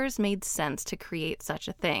numbers made sense to create such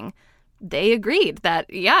a thing. They agreed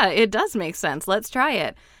that, yeah, it does make sense. Let's try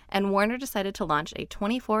it. And Warner decided to launch a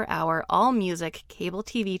 24-hour all-music cable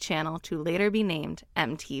TV channel to later be named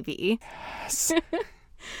MTV. Yes.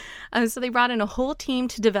 So they brought in a whole team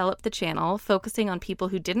to develop the channel, focusing on people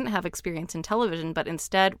who didn't have experience in television, but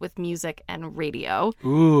instead with music and radio.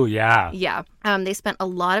 Ooh, yeah. Yeah. They spent a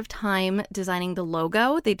lot of time designing the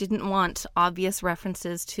logo. They didn't want obvious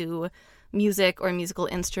references to music or musical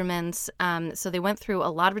instruments. So they went through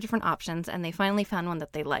a lot of different options, and they finally found one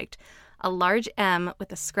that they liked. A large M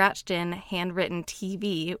with a scratched-in, handwritten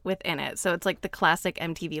TV within it. So it's like the classic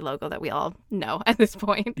MTV logo that we all know at this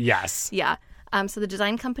point. Yes. Yeah. So the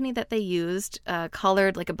design company that they used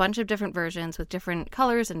colored like a bunch of different versions with different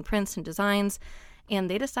colors and prints and designs. And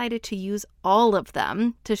they decided to use all of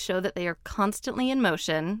them to show that they are constantly in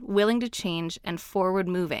motion, willing to change, and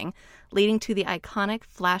forward-moving, leading to the iconic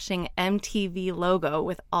flashing MTV logo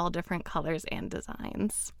with all different colors and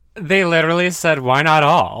designs. They literally said, why not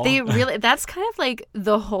all? That's kind of like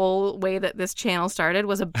the whole way that this channel started,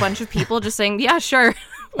 was a bunch of people just saying, yeah, sure,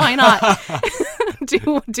 why not?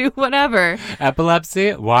 do whatever.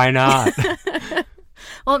 Epilepsy? Why not?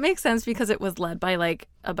 Well, it makes sense because it was led by like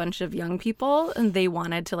a bunch of young people, and they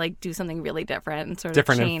wanted to like do something really different and sort of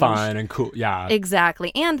different change. And fun and cool. Yeah.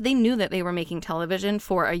 Exactly. And they knew that they were making television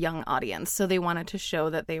for a young audience. So they wanted to show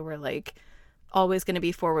that they were like always going to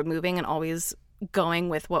be forward moving and always going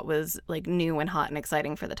with what was like new and hot and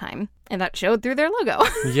exciting for the time. And that showed through their logo.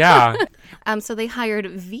 Yeah. So they hired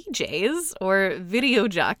VJs, or video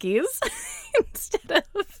jockeys, instead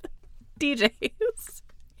of DJs.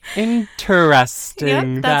 Interesting.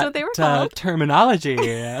 Yep, that's what they were called. Terminology.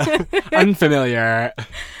 Unfamiliar.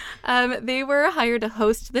 They were hired to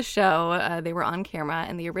host the show. They were on camera,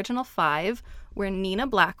 and the original 5 were Nina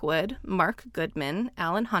Blackwood, Mark Goodman,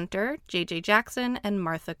 Alan Hunter, J.J. Jackson, and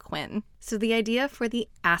Martha Quinn. So the idea for the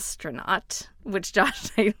astronaut, which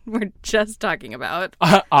Josh and I were just talking about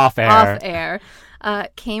off air,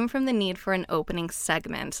 came from the need for an opening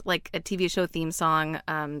segment, like a TV show theme song,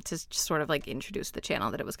 to sort of like introduce the channel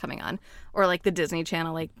that it was coming on, or like the Disney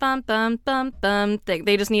Channel, like bum bum bum bum.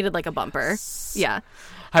 They just needed like a bumper. Yeah.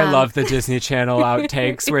 I love the Disney Channel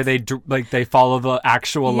outtakes where they follow the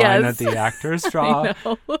actual line that the actors draw. I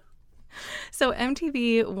know. So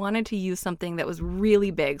MTV wanted to use something that was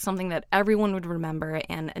really big, something that everyone would remember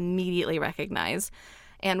and immediately recognize.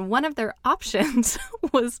 And one of their options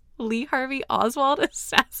was Lee Harvey Oswald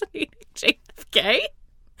assassinating JFK.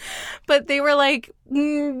 But they were like,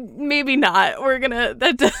 maybe not.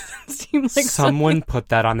 That doesn't seem like Someone put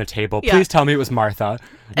that on the table. Yeah. Please tell me it was Martha.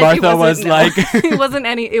 Martha was like... it wasn't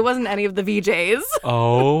any of the VJs.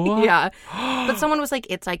 Oh. Yeah. But someone was like,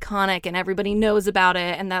 it's iconic and everybody knows about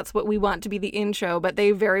it and that's what we want to be the intro. But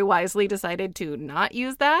they very wisely decided to not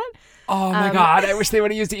use that. Oh my God. I wish they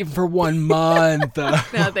would have used it even for 1 month.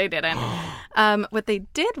 No, they didn't. What they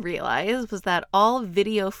did realize was that all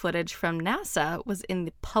video footage from NASA was in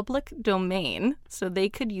the public domain, so they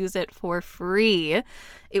could use it for free.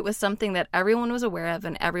 It was something that everyone was aware of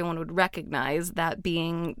and everyone would recognize, that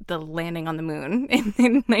being the landing on the moon in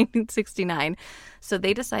 1969. So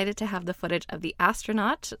they decided to have the footage of the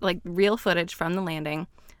astronaut, like real footage from the landing,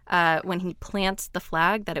 when he plants the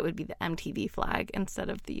flag, that it would be the MTV flag instead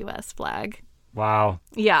of the US flag. Wow.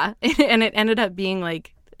 Yeah. And it ended up being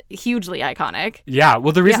like hugely iconic. Yeah.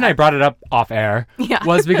 Well, the reason I brought it up off air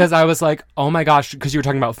was because I was like, oh my gosh, because you were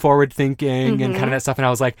talking about forward thinking and kind of that stuff. And I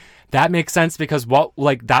was like, that makes sense because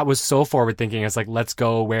that was so forward thinking. It's like, let's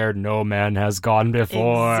go where no man has gone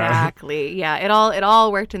before. Exactly. Yeah. It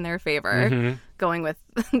all worked in their favor, going with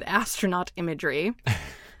astronaut imagery.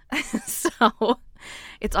 So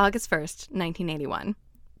it's August 1st, 1981.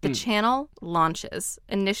 The channel launches,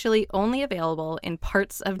 initially only available in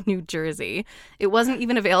parts of New Jersey. It wasn't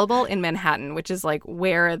even available in Manhattan, which is like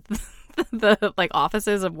where the like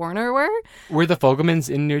offices of Warner were. Were the Fogelmans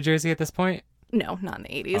in New Jersey at this point? No, not in the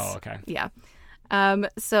 80s. Oh, okay. Yeah.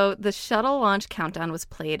 So the shuttle launch countdown was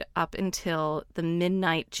played up until the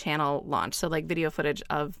midnight channel launch. So like video footage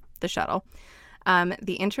of the shuttle.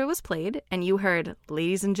 The intro was played and you heard,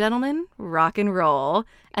 ladies and gentlemen, rock and roll.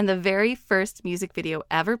 And the very first music video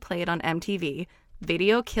ever played on MTV,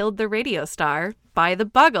 Video Killed the Radio Star by the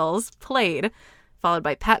Buggles, played, followed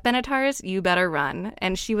by Pat Benatar's You Better Run.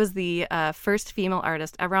 And she was the first female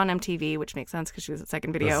artist ever on MTV, which makes sense because she was the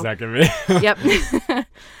second video. Yep.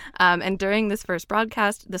 And during this first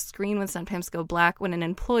broadcast, the screen would sometimes go black when an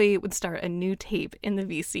employee would start a new tape in the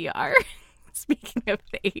VCR. Speaking of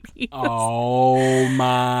the 80s. Oh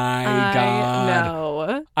my God.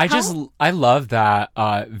 No. I love that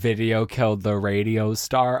Video Killed the Radio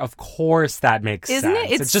Star. Of course that makes sense. Isn't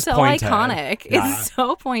it? It's just so pointed. iconic. Yeah. It's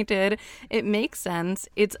so pointed. It makes sense.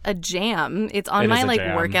 It's a jam. It's on my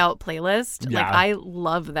jam. workout playlist. Yeah. Like I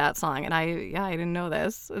love that song and I didn't know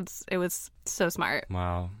this. It was so smart.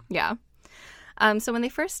 Wow. Yeah. So when they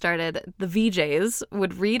first started, the VJs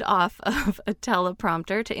would read off of a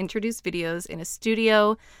teleprompter to introduce videos in a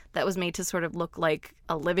studio that was made to sort of look like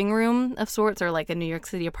a living room of sorts or like a New York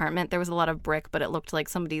City apartment. There was a lot of brick, but it looked like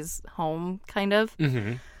somebody's home, kind of.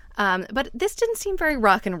 Mm-hmm. But this didn't seem very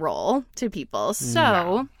rock and roll to people.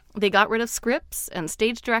 So they got rid of scripts and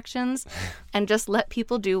stage directions and just let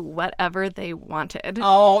people do whatever they wanted.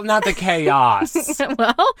 Oh, not the chaos.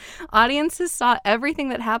 Well, audiences saw everything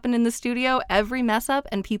that happened in the studio, every mess up,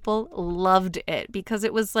 and people loved it because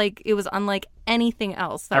it was unlike anything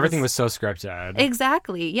else. Everything was so scripted.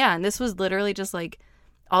 Exactly. Yeah. And this was literally just like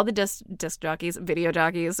all the disc jockeys, video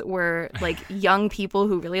jockeys were like young people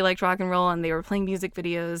who really liked rock and roll and they were playing music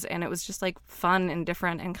videos and it was just like fun and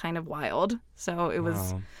different and kind of wild. So it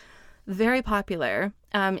was very popular.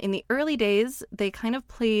 In the early days, they kind of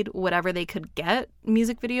played whatever they could get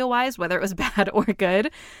music video wise, whether it was bad or good,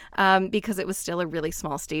 because it was still a really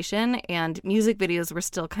small station and music videos were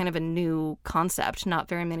still kind of a new concept. Not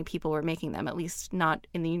very many people were making them, at least not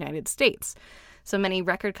in the United States. So many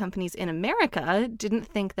record companies in America didn't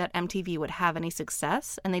think that MTV would have any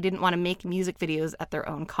success, and they didn't want to make music videos at their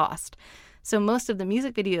own cost. So most of the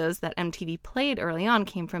music videos that MTV played early on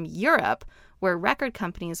came from Europe, where record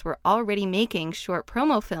companies were already making short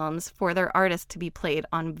promo films for their artists to be played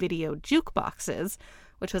on video jukeboxes,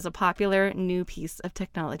 which was a popular new piece of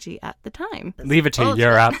technology at the time. Leave it to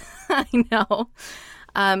Europe. I know.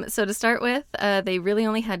 So to start with, they really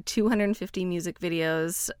only had 250 music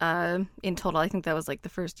videos in total. I think that was like the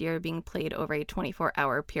first year being played over a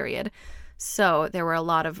 24-hour period. So there were a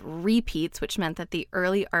lot of repeats, which meant that the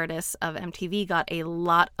early artists of MTV got a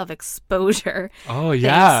lot of exposure. Oh,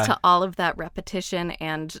 yeah. Thanks to all of that repetition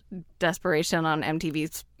and desperation on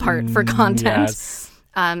MTV's part for content. Yes.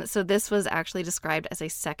 So this was actually described as a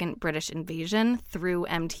second British invasion through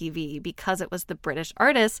MTV because it was the British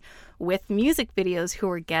artists with music videos who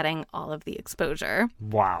were getting all of the exposure.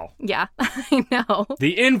 Wow. Yeah, I know.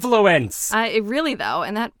 The influence. It really, though.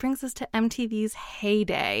 And that brings us to MTV's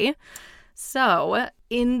heyday. So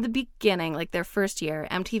in the beginning, like their first year,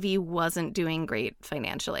 MTV wasn't doing great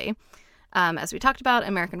financially. As we talked about,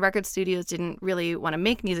 American record studios didn't really want to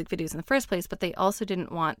make music videos in the first place, but they also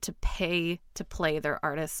didn't want to pay to play their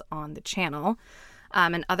artists on the channel.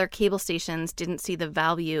 And other cable stations didn't see the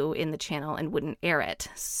value in the channel and wouldn't air it.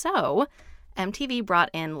 So MTV brought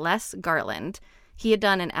in Les Garland. He had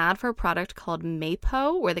done an ad for a product called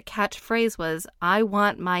Maypo, where the catchphrase was, "I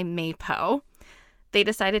want my Maypo." They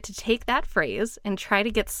decided to take that phrase and try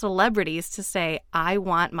to get celebrities to say, "I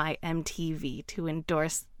want my MTV," to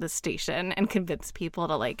endorse the station and convince people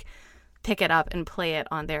to like pick it up and play it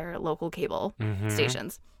on their local cable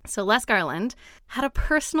stations. So Les Garland had a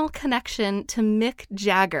personal connection to Mick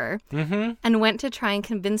Jagger and went to try and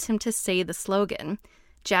convince him to say the slogan.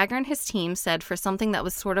 Jagger and his team said for something that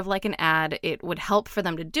was sort of like an ad, it would help for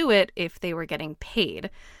them to do it if they were getting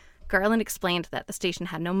paid. Garland explained that the station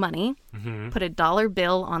had no money, put a $1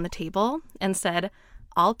 bill on the table, and said,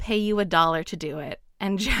 "I'll pay you $1 to do it."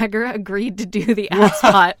 And Jagger agreed to do the ad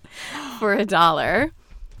spot for $1.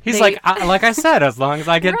 He's like I said, as long as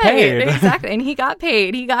I get right, paid. Exactly. And he got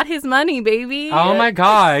paid. He got his money, baby. Oh my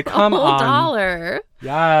God. Come a whole on. $1.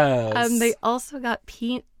 Yes. They also got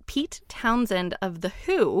Pete Townsend of The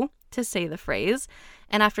Who to say the phrase.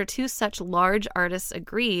 And after two such large artists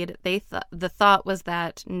agreed, the thought was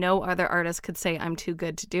that no other artist could say, "I'm too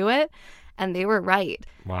good to do it." And they were right.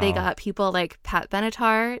 Wow. They got people like Pat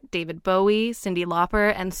Benatar, David Bowie, Cyndi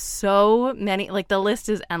Lauper, and so many. Like, the list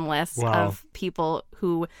is endless of people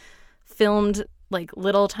who filmed like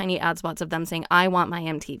little tiny ad spots of them saying, "I want my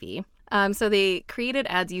MTV." So they created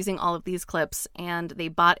ads using all of these clips, and they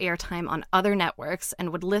bought airtime on other networks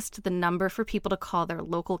and would list the number for people to call their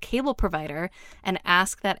local cable provider and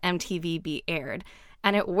ask that MTV be aired.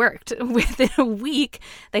 And it worked. Within a week,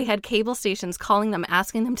 they had cable stations calling them,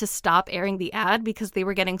 asking them to stop airing the ad because they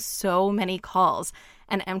were getting so many calls.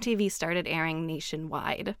 And MTV started airing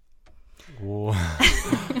nationwide. Oh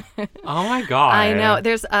my God. I know.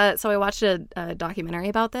 There's so I watched a documentary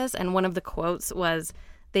about this, and one of the quotes was,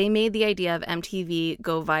 "They made the idea of MTV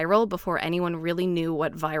go viral before anyone really knew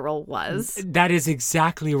what viral was." That is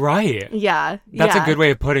exactly right. Yeah. That's a good way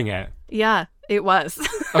of putting it. Yeah, it was.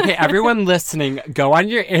 Okay, everyone listening, go on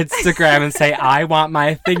your Instagram and say, "I want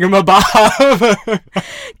my thingamabob."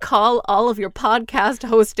 Call all of your podcast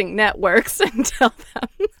hosting networks and tell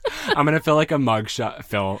them. I'm going to feel like a mugshot.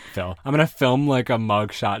 Phil. I'm going to film like a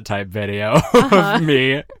mugshot type video of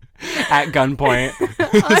me at gunpoint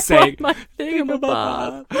saying, "My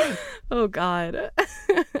thingamabob." Oh, God.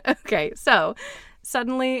 Okay, so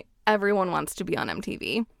suddenly everyone wants to be on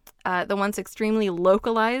MTV. The once extremely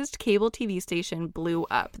localized cable TV station blew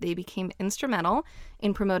up. They became instrumental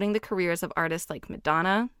in promoting the careers of artists like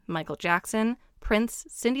Madonna, Michael Jackson, Prince,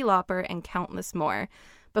 Cyndi Lauper, and countless more.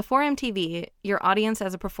 Before MTV, your audience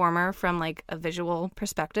as a performer from like a visual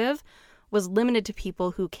perspective was limited to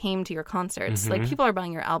people who came to your concerts. Like, people are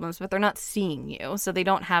buying your albums, but they're not seeing you, so they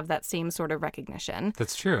don't have that same sort of recognition.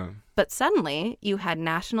 That's true. But suddenly, you had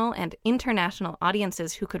national and international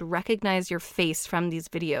audiences who could recognize your face from these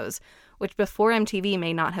videos, which before MTV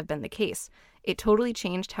may not have been the case. It totally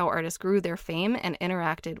changed how artists grew their fame and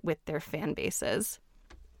interacted with their fan bases.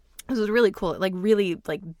 This was really cool. It really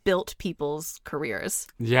built people's careers.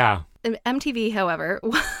 Yeah. MTV, however,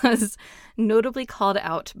 was notably called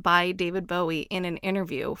out by David Bowie in an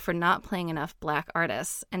interview for not playing enough Black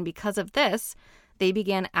artists. And because of this, they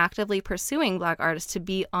began actively pursuing Black artists to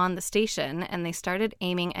be on the station, and they started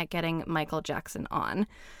aiming at getting Michael Jackson on.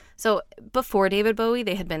 So before David Bowie,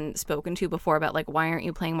 they had been spoken to before about, why aren't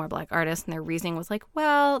you playing more Black artists? And their reasoning was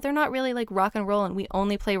well, they're not really rock and roll, and we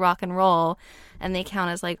only play rock and roll, and they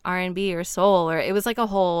count as R&B or soul, or it was a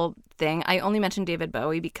whole thing. I only mentioned David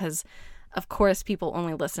Bowie because, of course, people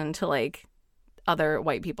only listen to other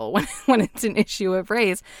white people when it's an issue of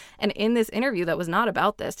race. And in this interview that was not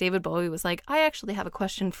about this, David Bowie was I actually have a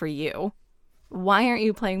question for you. Why aren't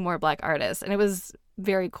you playing more Black artists? And it was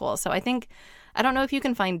very cool. So I don't know if you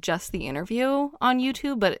can find just the interview on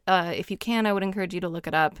YouTube, but if you can, I would encourage you to look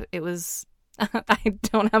it up. It was, I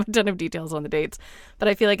don't have a ton of details on the dates, but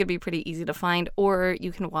I feel like it'd be pretty easy to find, or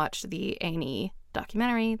you can watch the A&E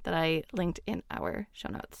documentary that I linked in our show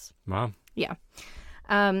notes. Wow. Yeah.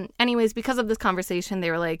 Anyways, because of this conversation, they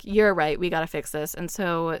were you're right, we got to fix this. And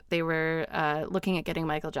so they were looking at getting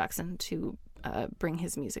Michael Jackson to bring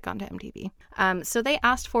his music onto MTV. So they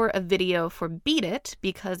asked for a video for Beat It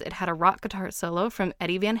because it had a rock guitar solo from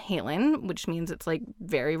Eddie Van Halen, which means it's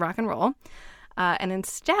very rock and roll. And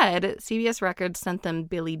instead, CBS Records sent them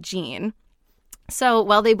Billie Jean. So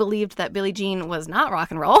while they believed that Billie Jean was not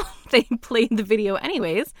rock and roll, they played the video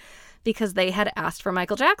anyways because they had asked for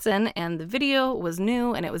Michael Jackson and the video was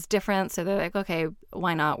new and it was different. So they're okay,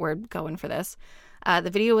 why not? We're going for this. The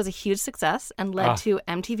video was a huge success and led to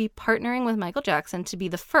MTV partnering with Michael Jackson to be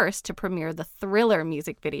the first to premiere the Thriller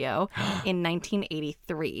music video in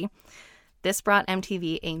 1983. This brought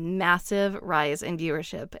MTV a massive rise in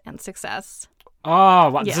viewership and success. Oh,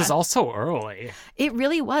 wow. This Yeah. is all so early. It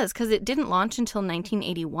really was, because it didn't launch until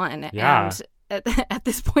 1981. Yeah. And at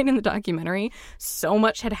this point in the documentary, so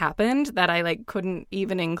much had happened that I couldn't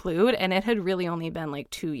even include, and it had really only been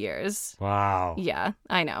 2 years. Wow. Yeah,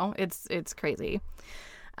 I know. It's crazy.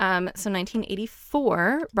 So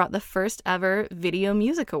 1984 brought the first ever Video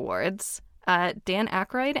Music Awards. Dan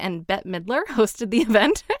Aykroyd and Bette Midler hosted the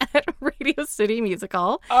event at Radio City Music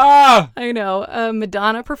Hall. Ah! I know.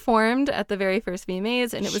 Madonna performed at the very first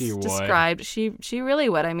VMAs, and it was She would. described. She really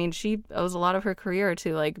would. I mean, she owes a lot of her career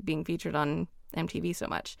to being featured on MTV so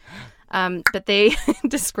much. But they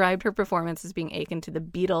described her performance as being akin to the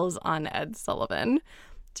Beatles on Ed Sullivan,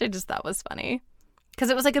 which I just thought was funny. Because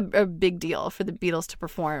it was a big deal for the Beatles to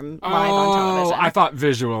perform live on television. I thought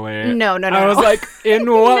visually. No. I was like, in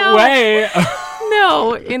what No. way?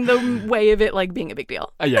 No, in the way of it being a big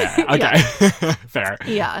deal. Yeah, okay. Fair.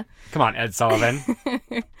 Yeah. Come on, Ed Sullivan.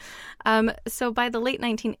 So by the late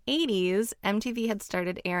 1980s, MTV had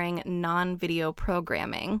started airing non-video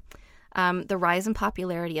programming. The rise in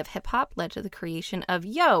popularity of hip-hop led to the creation of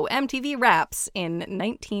Yo! MTV Raps in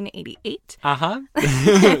 1988. Uh-huh.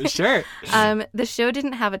 Sure. The show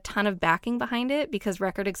didn't have a ton of backing behind it because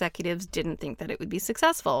record executives didn't think that it would be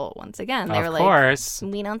successful. Once again, they were Of like, course.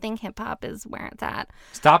 we don't think hip-hop is where it's at.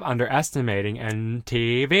 Stop underestimating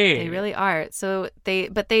MTV. They really are. So they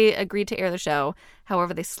agreed to air the show.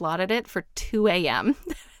 However, they slotted it for 2 a.m.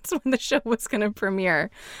 That's when the show was going to premiere.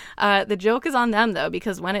 The joke is on them, though,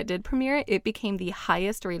 because when it did premiere, it became the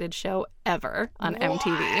highest rated show ever on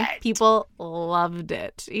MTV. People loved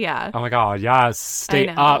it. Yeah. Oh my God, yes. Stay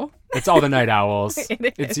I know. up. It's all the night owls.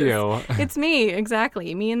 It It's is. you. It's me,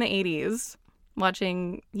 exactly. Me in the 80s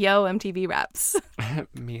watching Yo! MTV Raps.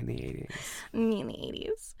 Me in the 80s. Me in the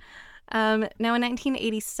 80s. Now, in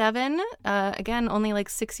 1987, again, only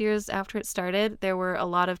 6 years after it started, there were a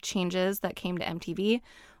lot of changes that came to MTV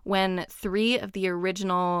when 3 of the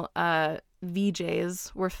original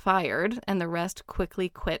VJs were fired and the rest quickly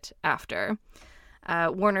quit after.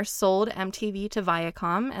 Warner sold MTV to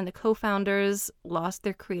Viacom, and the co-founders lost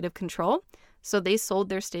their creative control. So they sold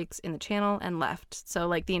their stakes in the channel and left. So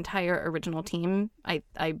the entire original team,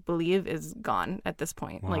 I believe, is gone at this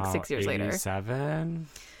point, Wow, 6 years later. 87?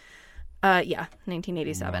 Yeah,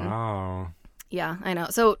 1987. Wow. Yeah, I know.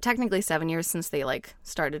 So technically 7 years since they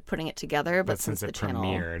started putting it together, but since since the it channel,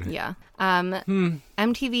 premiered. yeah.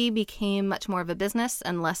 MTV became much more of a business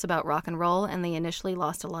and less about rock and roll, and they initially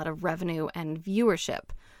lost a lot of revenue and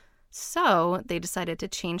viewership. So they decided to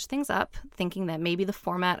change things up, thinking that maybe the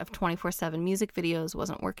format of 24/7 music videos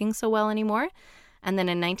wasn't working so well anymore. And then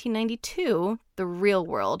in 1992, The Real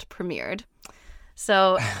World premiered.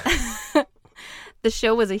 So the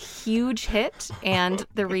show was a huge hit, and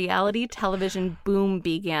the reality television boom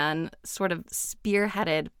began, sort of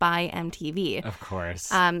spearheaded by MTV. Of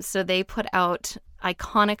course. So they put out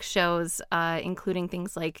iconic shows, including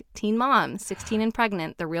things like Teen Mom, 16 and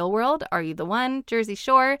Pregnant, The Real World, Are You the One, Jersey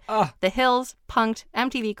Shore, The Hills, Punk'd,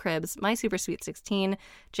 MTV Cribs, My Super Sweet 16,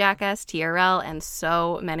 Jackass, TRL, and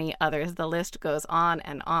so many others. The list goes on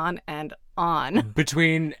and on and on.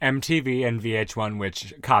 Between MTV and VH1,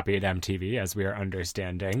 which copied MTV, as we are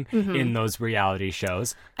understanding, in those reality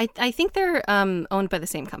shows. I think they're owned by the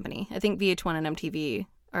same company. I think VH1 and MTV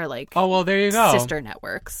are Oh, well, there you go. sister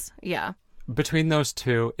networks. Yeah. Between those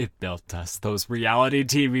two, it built us. Those reality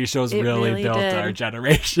TV shows It really built did. our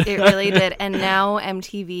generation. It really did. And now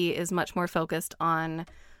MTV is much more focused on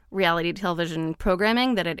reality television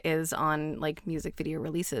programming than it is on music video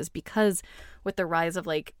releases, because with the rise of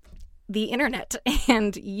the internet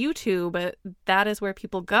and YouTube, that is where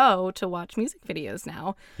people go to watch music videos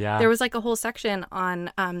now. Yeah. There was a whole section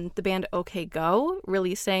on the band OK Go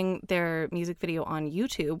releasing their music video on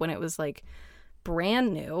YouTube when it was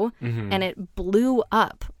brand new, and it blew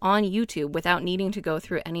up on YouTube without needing to go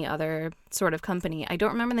through any other sort of company. I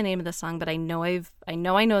don't remember the name of the song, but I know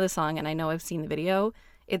I know the song, and I know I've seen the video.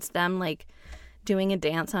 It's them doing a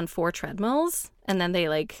dance on 4 treadmills, and then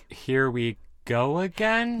they Here we go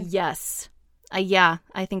again? yes. Yeah,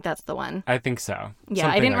 I think that's the one. I think so. Yeah,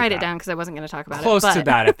 I Something didn't like write it that. down because I wasn't going to talk about Close it. to but-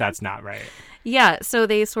 that if that's not right. Yeah, so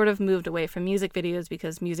they sort of moved away from music videos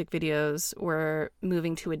because music videos were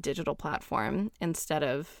moving to a digital platform instead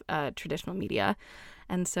of traditional media.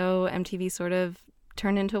 And so MTV sort of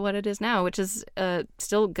turned into what it is now, which is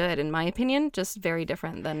still good in my opinion, just very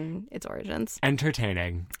different than its origins.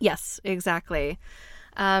 Entertaining. Yes, exactly.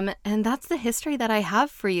 And that's the history that I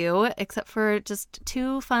have for you, except for just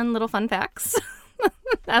 2 fun little fun facts.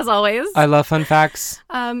 as always. I love fun facts.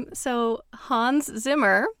 So Hans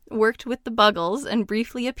Zimmer worked with the Buggles and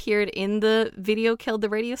briefly appeared in the Video Killed the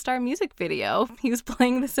Radio Star music video. He was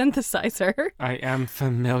playing the synthesizer. I am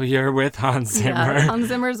familiar with Hans Zimmer. Yeah, Hans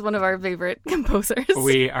Zimmer is one of our favorite composers.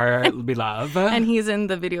 We love. And he's in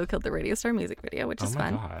the Video Killed the Radio Star music video, which is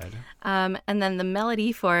fun. God. And then the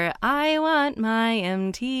melody for I Want My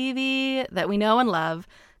MTV that we know and love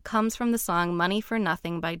comes from the song Money for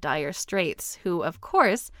Nothing by Dire Straits, who, of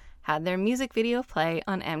course, had their music video play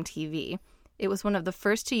on MTV. It was one of the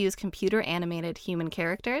first to use computer-animated human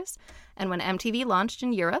characters, and when MTV launched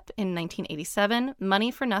in Europe in 1987,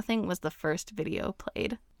 Money for Nothing was the first video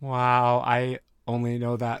played. Wow, I only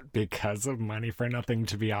know that because of Money for Nothing,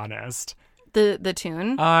 to be honest. The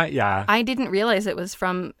tune? Yeah. I didn't realize it was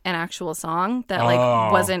from an actual song that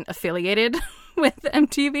wasn't affiliated with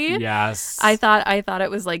MTV. Yes. I thought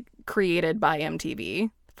it was created by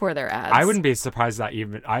MTV for their ads. I wouldn't be surprised that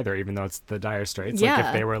even though it's the Dire Straits. Yeah. Like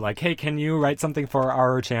if they were like, hey, can you write something for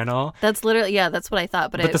our channel? That's literally, that's what I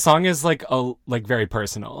thought. But the song is very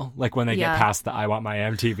personal. Like when they get past the I Want My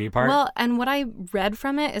MTV part. Well, and what I read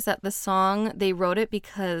from it is that the song, they wrote it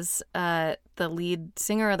because the lead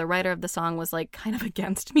singer or the writer of the song was kind of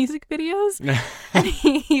against music videos. And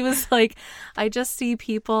he was like, I just see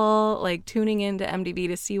people tuning into MTV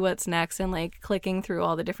to see what's next and clicking through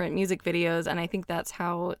all the different music videos. And I think that's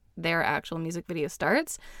how their actual music video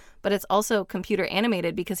starts. But it's also computer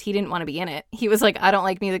animated because he didn't want to be in it. He was like, I don't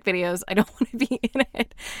like music videos. I don't want to be in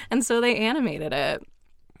it. And so they animated it.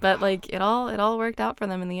 But it all worked out for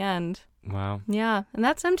them in the end. Wow. Yeah. And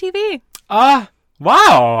that's MTV. Wow.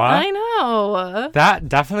 I know. That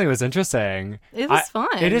definitely was interesting. It was fun.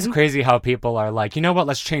 It is crazy how people are like, you know what,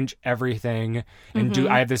 let's change everything and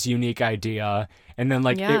I have this unique idea. And then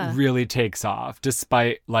it really takes off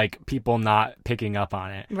despite people not picking up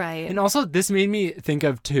on it. Right. And also this made me think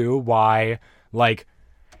of too why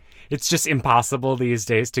it's just impossible these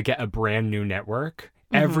days to get a brand new network.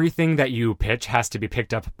 Everything that you pitch has to be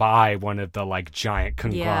picked up by one of the giant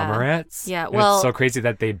conglomerates. Yeah. And Well, it's so crazy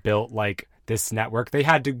that they built this network. They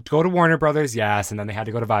had to go to Warner Brothers, yes, and then they had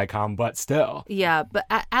to go to Viacom, but still. Yeah, but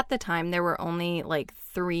at the time there were only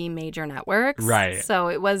 3 major networks. Right. So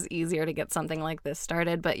it was easier to get something like this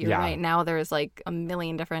started. But you're right. Now there's a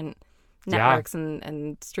million different networks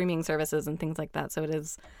and streaming services and things like that. So it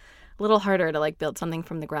is a little harder to build something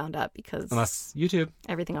from the ground up because unless YouTube,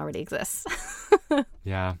 everything already exists.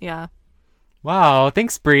 Yeah. Yeah. Wow,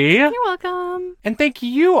 thanks, Bree. You're welcome. And thank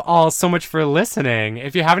you all so much for listening.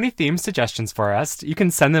 If you have any theme suggestions for us, you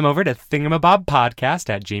can send them over to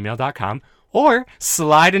thingamabobpodcast@gmail.com or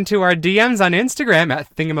slide into our DMs on Instagram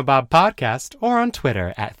at thingamabobpodcast or on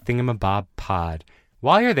Twitter at thingamabobpod.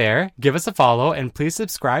 While you're there, give us a follow and please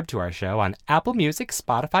subscribe to our show on Apple Music,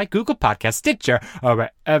 Spotify, Google Podcasts, Stitcher, or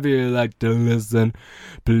wherever you like to listen.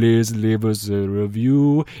 Please leave us a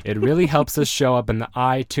review. It really helps us show up in the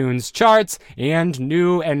iTunes charts and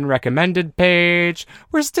new and recommended page.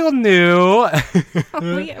 We're still new.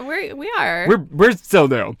 we are. We're still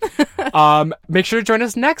new. Make sure to join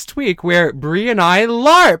us next week where Bree and I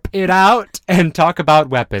LARP it out and talk about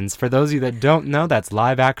weapons. For those of you that don't know, that's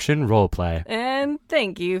live action role play. And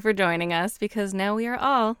thank you for joining us because now we are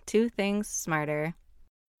all 2 things smarter.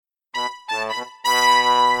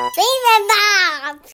 Think about